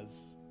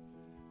 because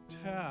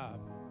TAB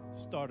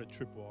started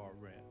Triple R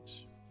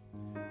Ranch,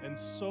 and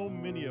so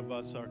many of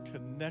us are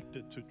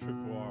connected to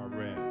Triple R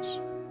Ranch.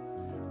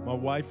 My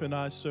wife and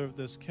I served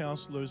as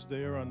counselors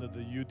there under the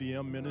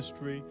UDM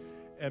ministry,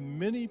 and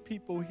many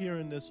people here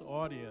in this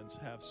audience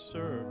have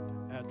served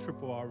at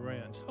Triple R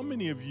Ranch. How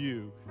many of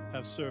you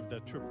have served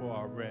at Triple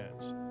R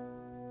Ranch?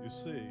 You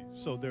see,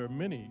 so there are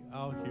many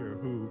out here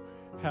who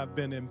have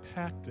been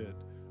impacted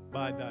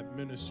by that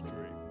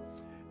ministry,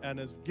 and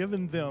has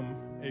given them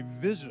a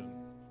vision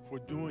for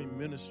doing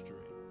ministry.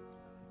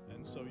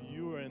 And so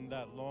you are in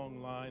that long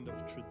line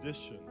of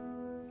tradition.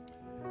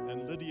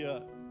 And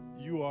Lydia,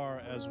 you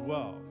are as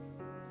well.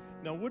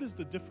 Now, what is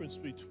the difference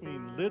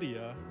between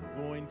Lydia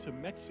going to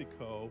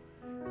Mexico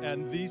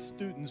and these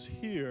students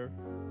here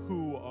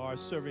who are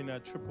serving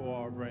at Triple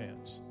R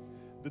Ranch?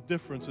 The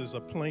difference is a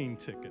plane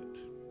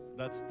ticket.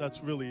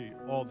 That's really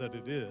all that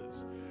it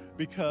is.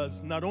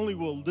 Because not only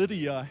will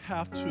Lydia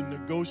have to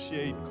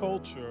negotiate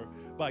culture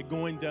by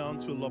going down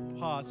to La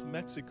Paz,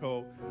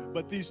 Mexico,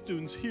 but these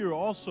students here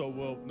also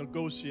will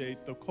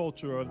negotiate the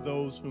culture of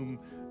those whom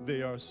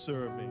they are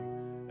serving.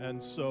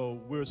 And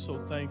so we're so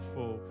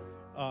thankful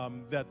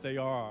that they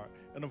are.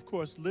 And of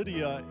course,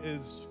 Lydia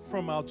is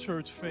from our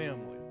church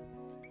family,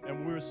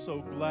 and we're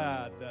so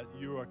glad that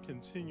you are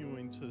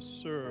continuing to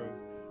serve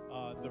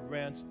the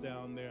ranch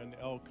down there in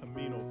El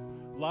Camino.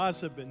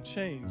 Lives have been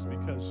changed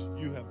because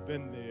you have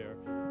been there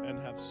and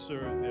have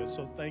served there.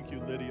 So thank you,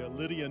 Lydia.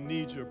 Lydia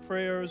needs your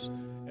prayers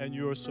and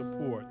your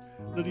support.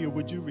 Lydia,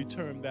 would you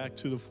return back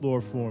to the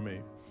floor for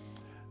me?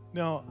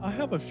 Now, I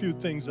have a few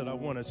things that I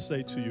want to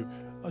say to you.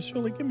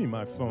 Shirley, give me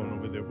my phone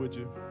over there, would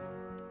you?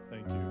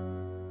 Thank you.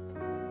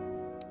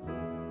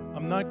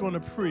 I'm not going to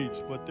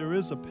preach, but there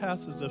is a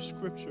passage of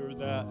scripture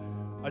that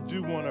I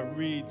do want to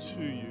read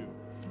to you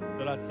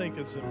that I think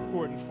is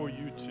important for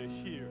you to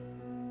hear.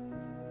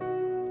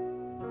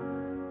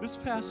 This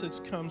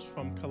passage comes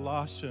from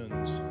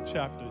Colossians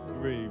chapter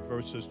 3,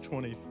 verses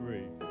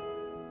 23.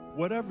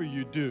 Whatever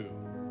you do,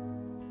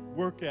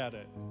 work at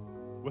it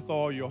with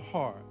all your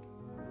heart,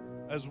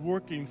 as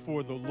working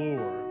for the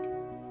Lord,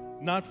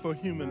 not for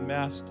human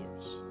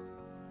masters,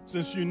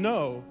 since you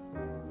know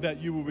that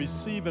you will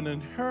receive an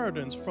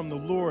inheritance from the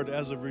Lord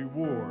as a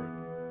reward.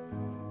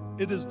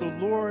 It is the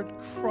Lord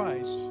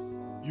Christ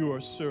you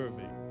are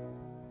serving.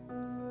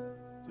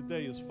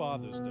 Today is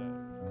Father's Day,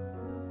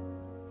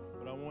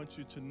 but I want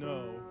you to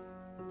know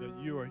that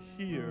you are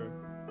here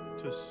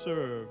to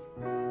serve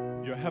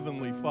your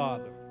Heavenly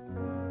Father.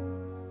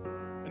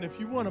 And if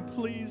you want to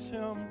please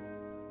Him,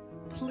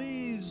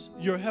 please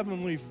your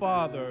Heavenly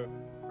Father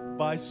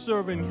by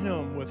serving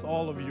Him with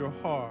all of your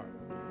heart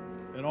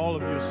and all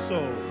of your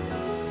soul.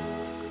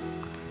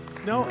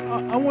 Now,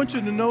 I want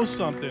you to know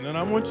something, and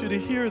I want you to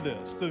hear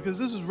this, because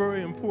this is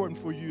very important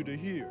for you to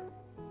hear.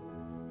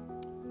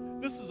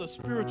 This is a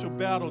spiritual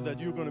battle that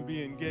you're going to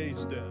be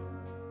engaged in.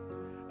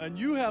 And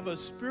you have a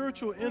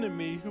spiritual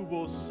enemy who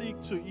will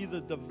seek to either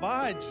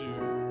divide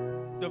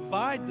you,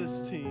 divide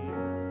this team,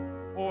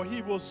 or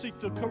he will seek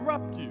to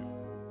corrupt you.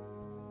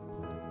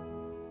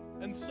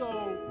 And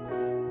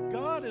so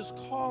God is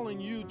calling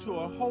you to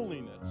a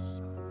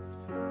holiness,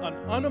 an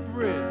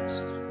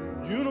unabridged,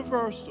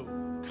 universal,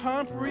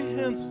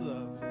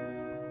 comprehensive,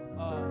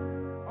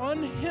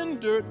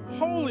 unhindered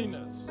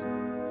holiness,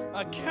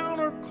 a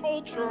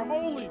counterculture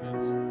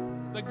holiness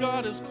that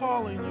God is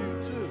calling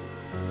you to.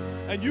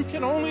 And you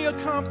can only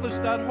accomplish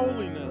that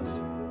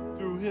holiness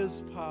through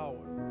His power.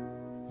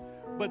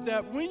 But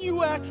that when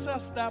you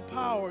access that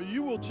power,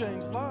 you will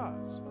change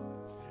lives.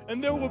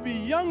 And there will be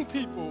young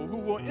people who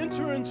will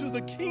enter into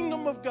the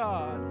kingdom of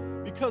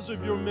God because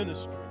of your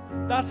ministry.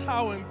 That's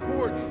how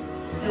important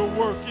your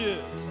work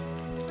is.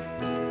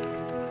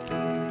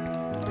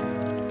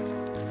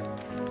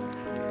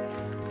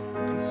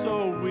 And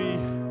so we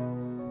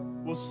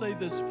will say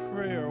this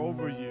prayer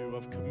over you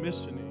of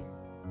commissioning,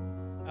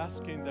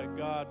 asking that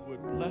God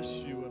would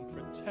bless you and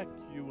protect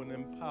you and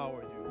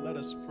empower you. Let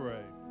us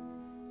pray.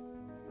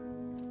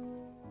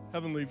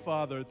 Heavenly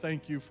Father,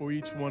 thank you for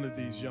each one of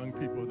these young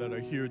people that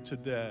are here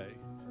today.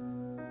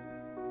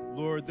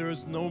 Lord, there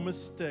is no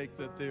mistake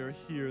that they are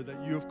here,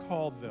 that you have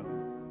called them.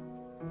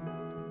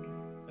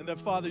 And that,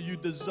 Father, you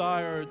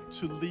desire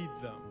to lead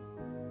them.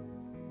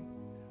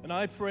 And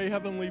I pray,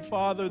 Heavenly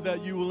Father,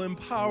 that you will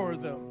empower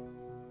them,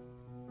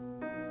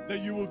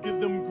 that you will give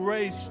them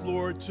grace,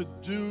 Lord, to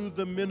do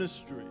the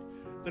ministry,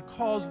 to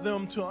cause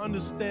them to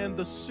understand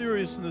the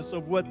seriousness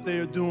of what they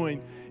are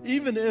doing,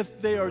 even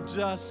if they are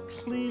just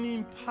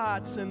cleaning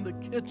pots in the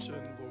kitchen,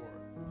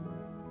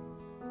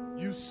 Lord.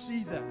 You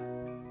see that.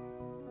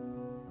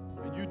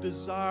 And you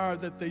desire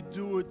that they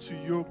do it to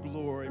your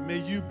glory. May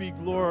you be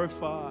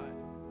glorified.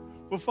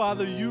 For,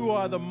 Father, you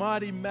are the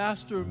mighty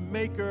master,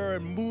 maker,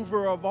 and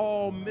mover of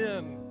all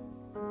men.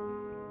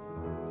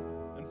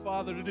 And,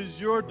 Father, it is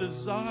your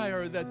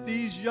desire that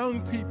these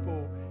young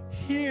people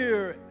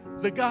hear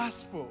the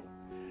gospel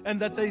and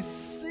that they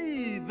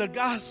see the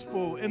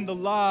gospel in the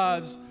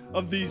lives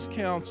of these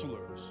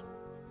counselors.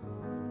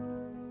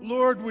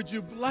 Lord, would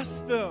you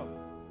bless them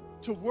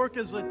to work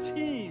as a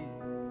team?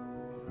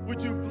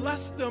 Would you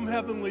bless them,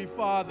 Heavenly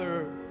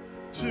Father,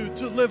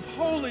 to live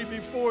holy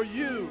before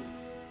you?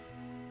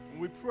 And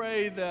we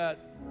pray that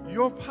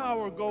your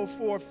power go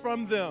forth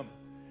from them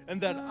and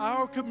that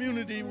our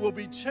community will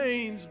be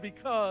changed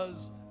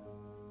because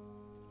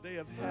they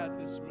have had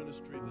this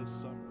ministry this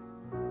summer.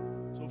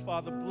 So,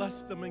 Father,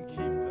 bless them and keep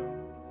them.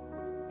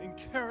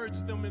 Encourage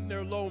them in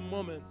their low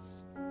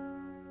moments.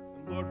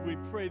 And, Lord, we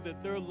pray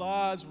that their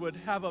lives would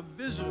have a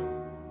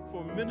vision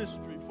for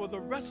ministry for the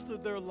rest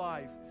of their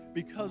life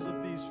because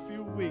of these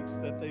few weeks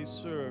that they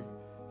serve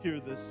here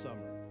this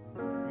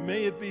summer.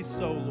 May it be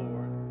so,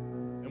 Lord.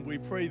 And we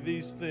pray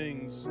these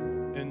things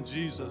in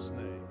Jesus'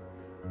 name.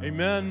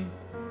 Amen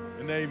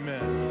and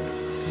amen.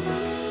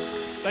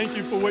 Thank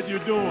you for what you're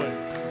doing.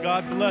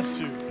 God bless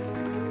you.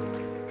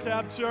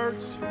 Tab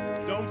Church,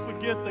 don't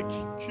forget the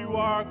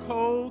QR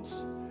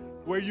codes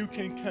where you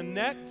can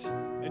connect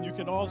and you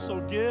can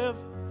also give.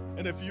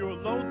 And if you're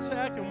low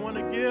tech and want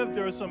to give,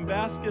 there are some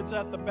baskets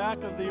at the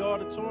back of the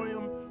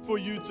auditorium for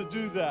you to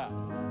do that.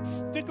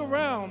 Stick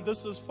around.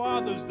 This is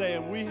Father's Day,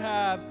 and we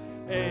have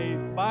a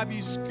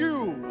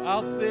barbecue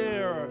out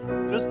there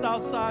just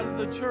outside of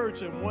the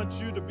church and want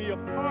you to be a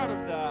part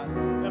of that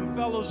and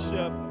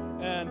fellowship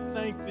and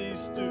thank these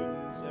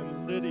students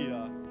and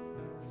Lydia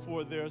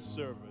for their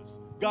service.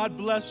 God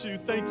bless you.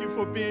 Thank you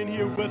for being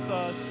here with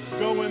us.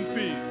 Go in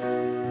peace.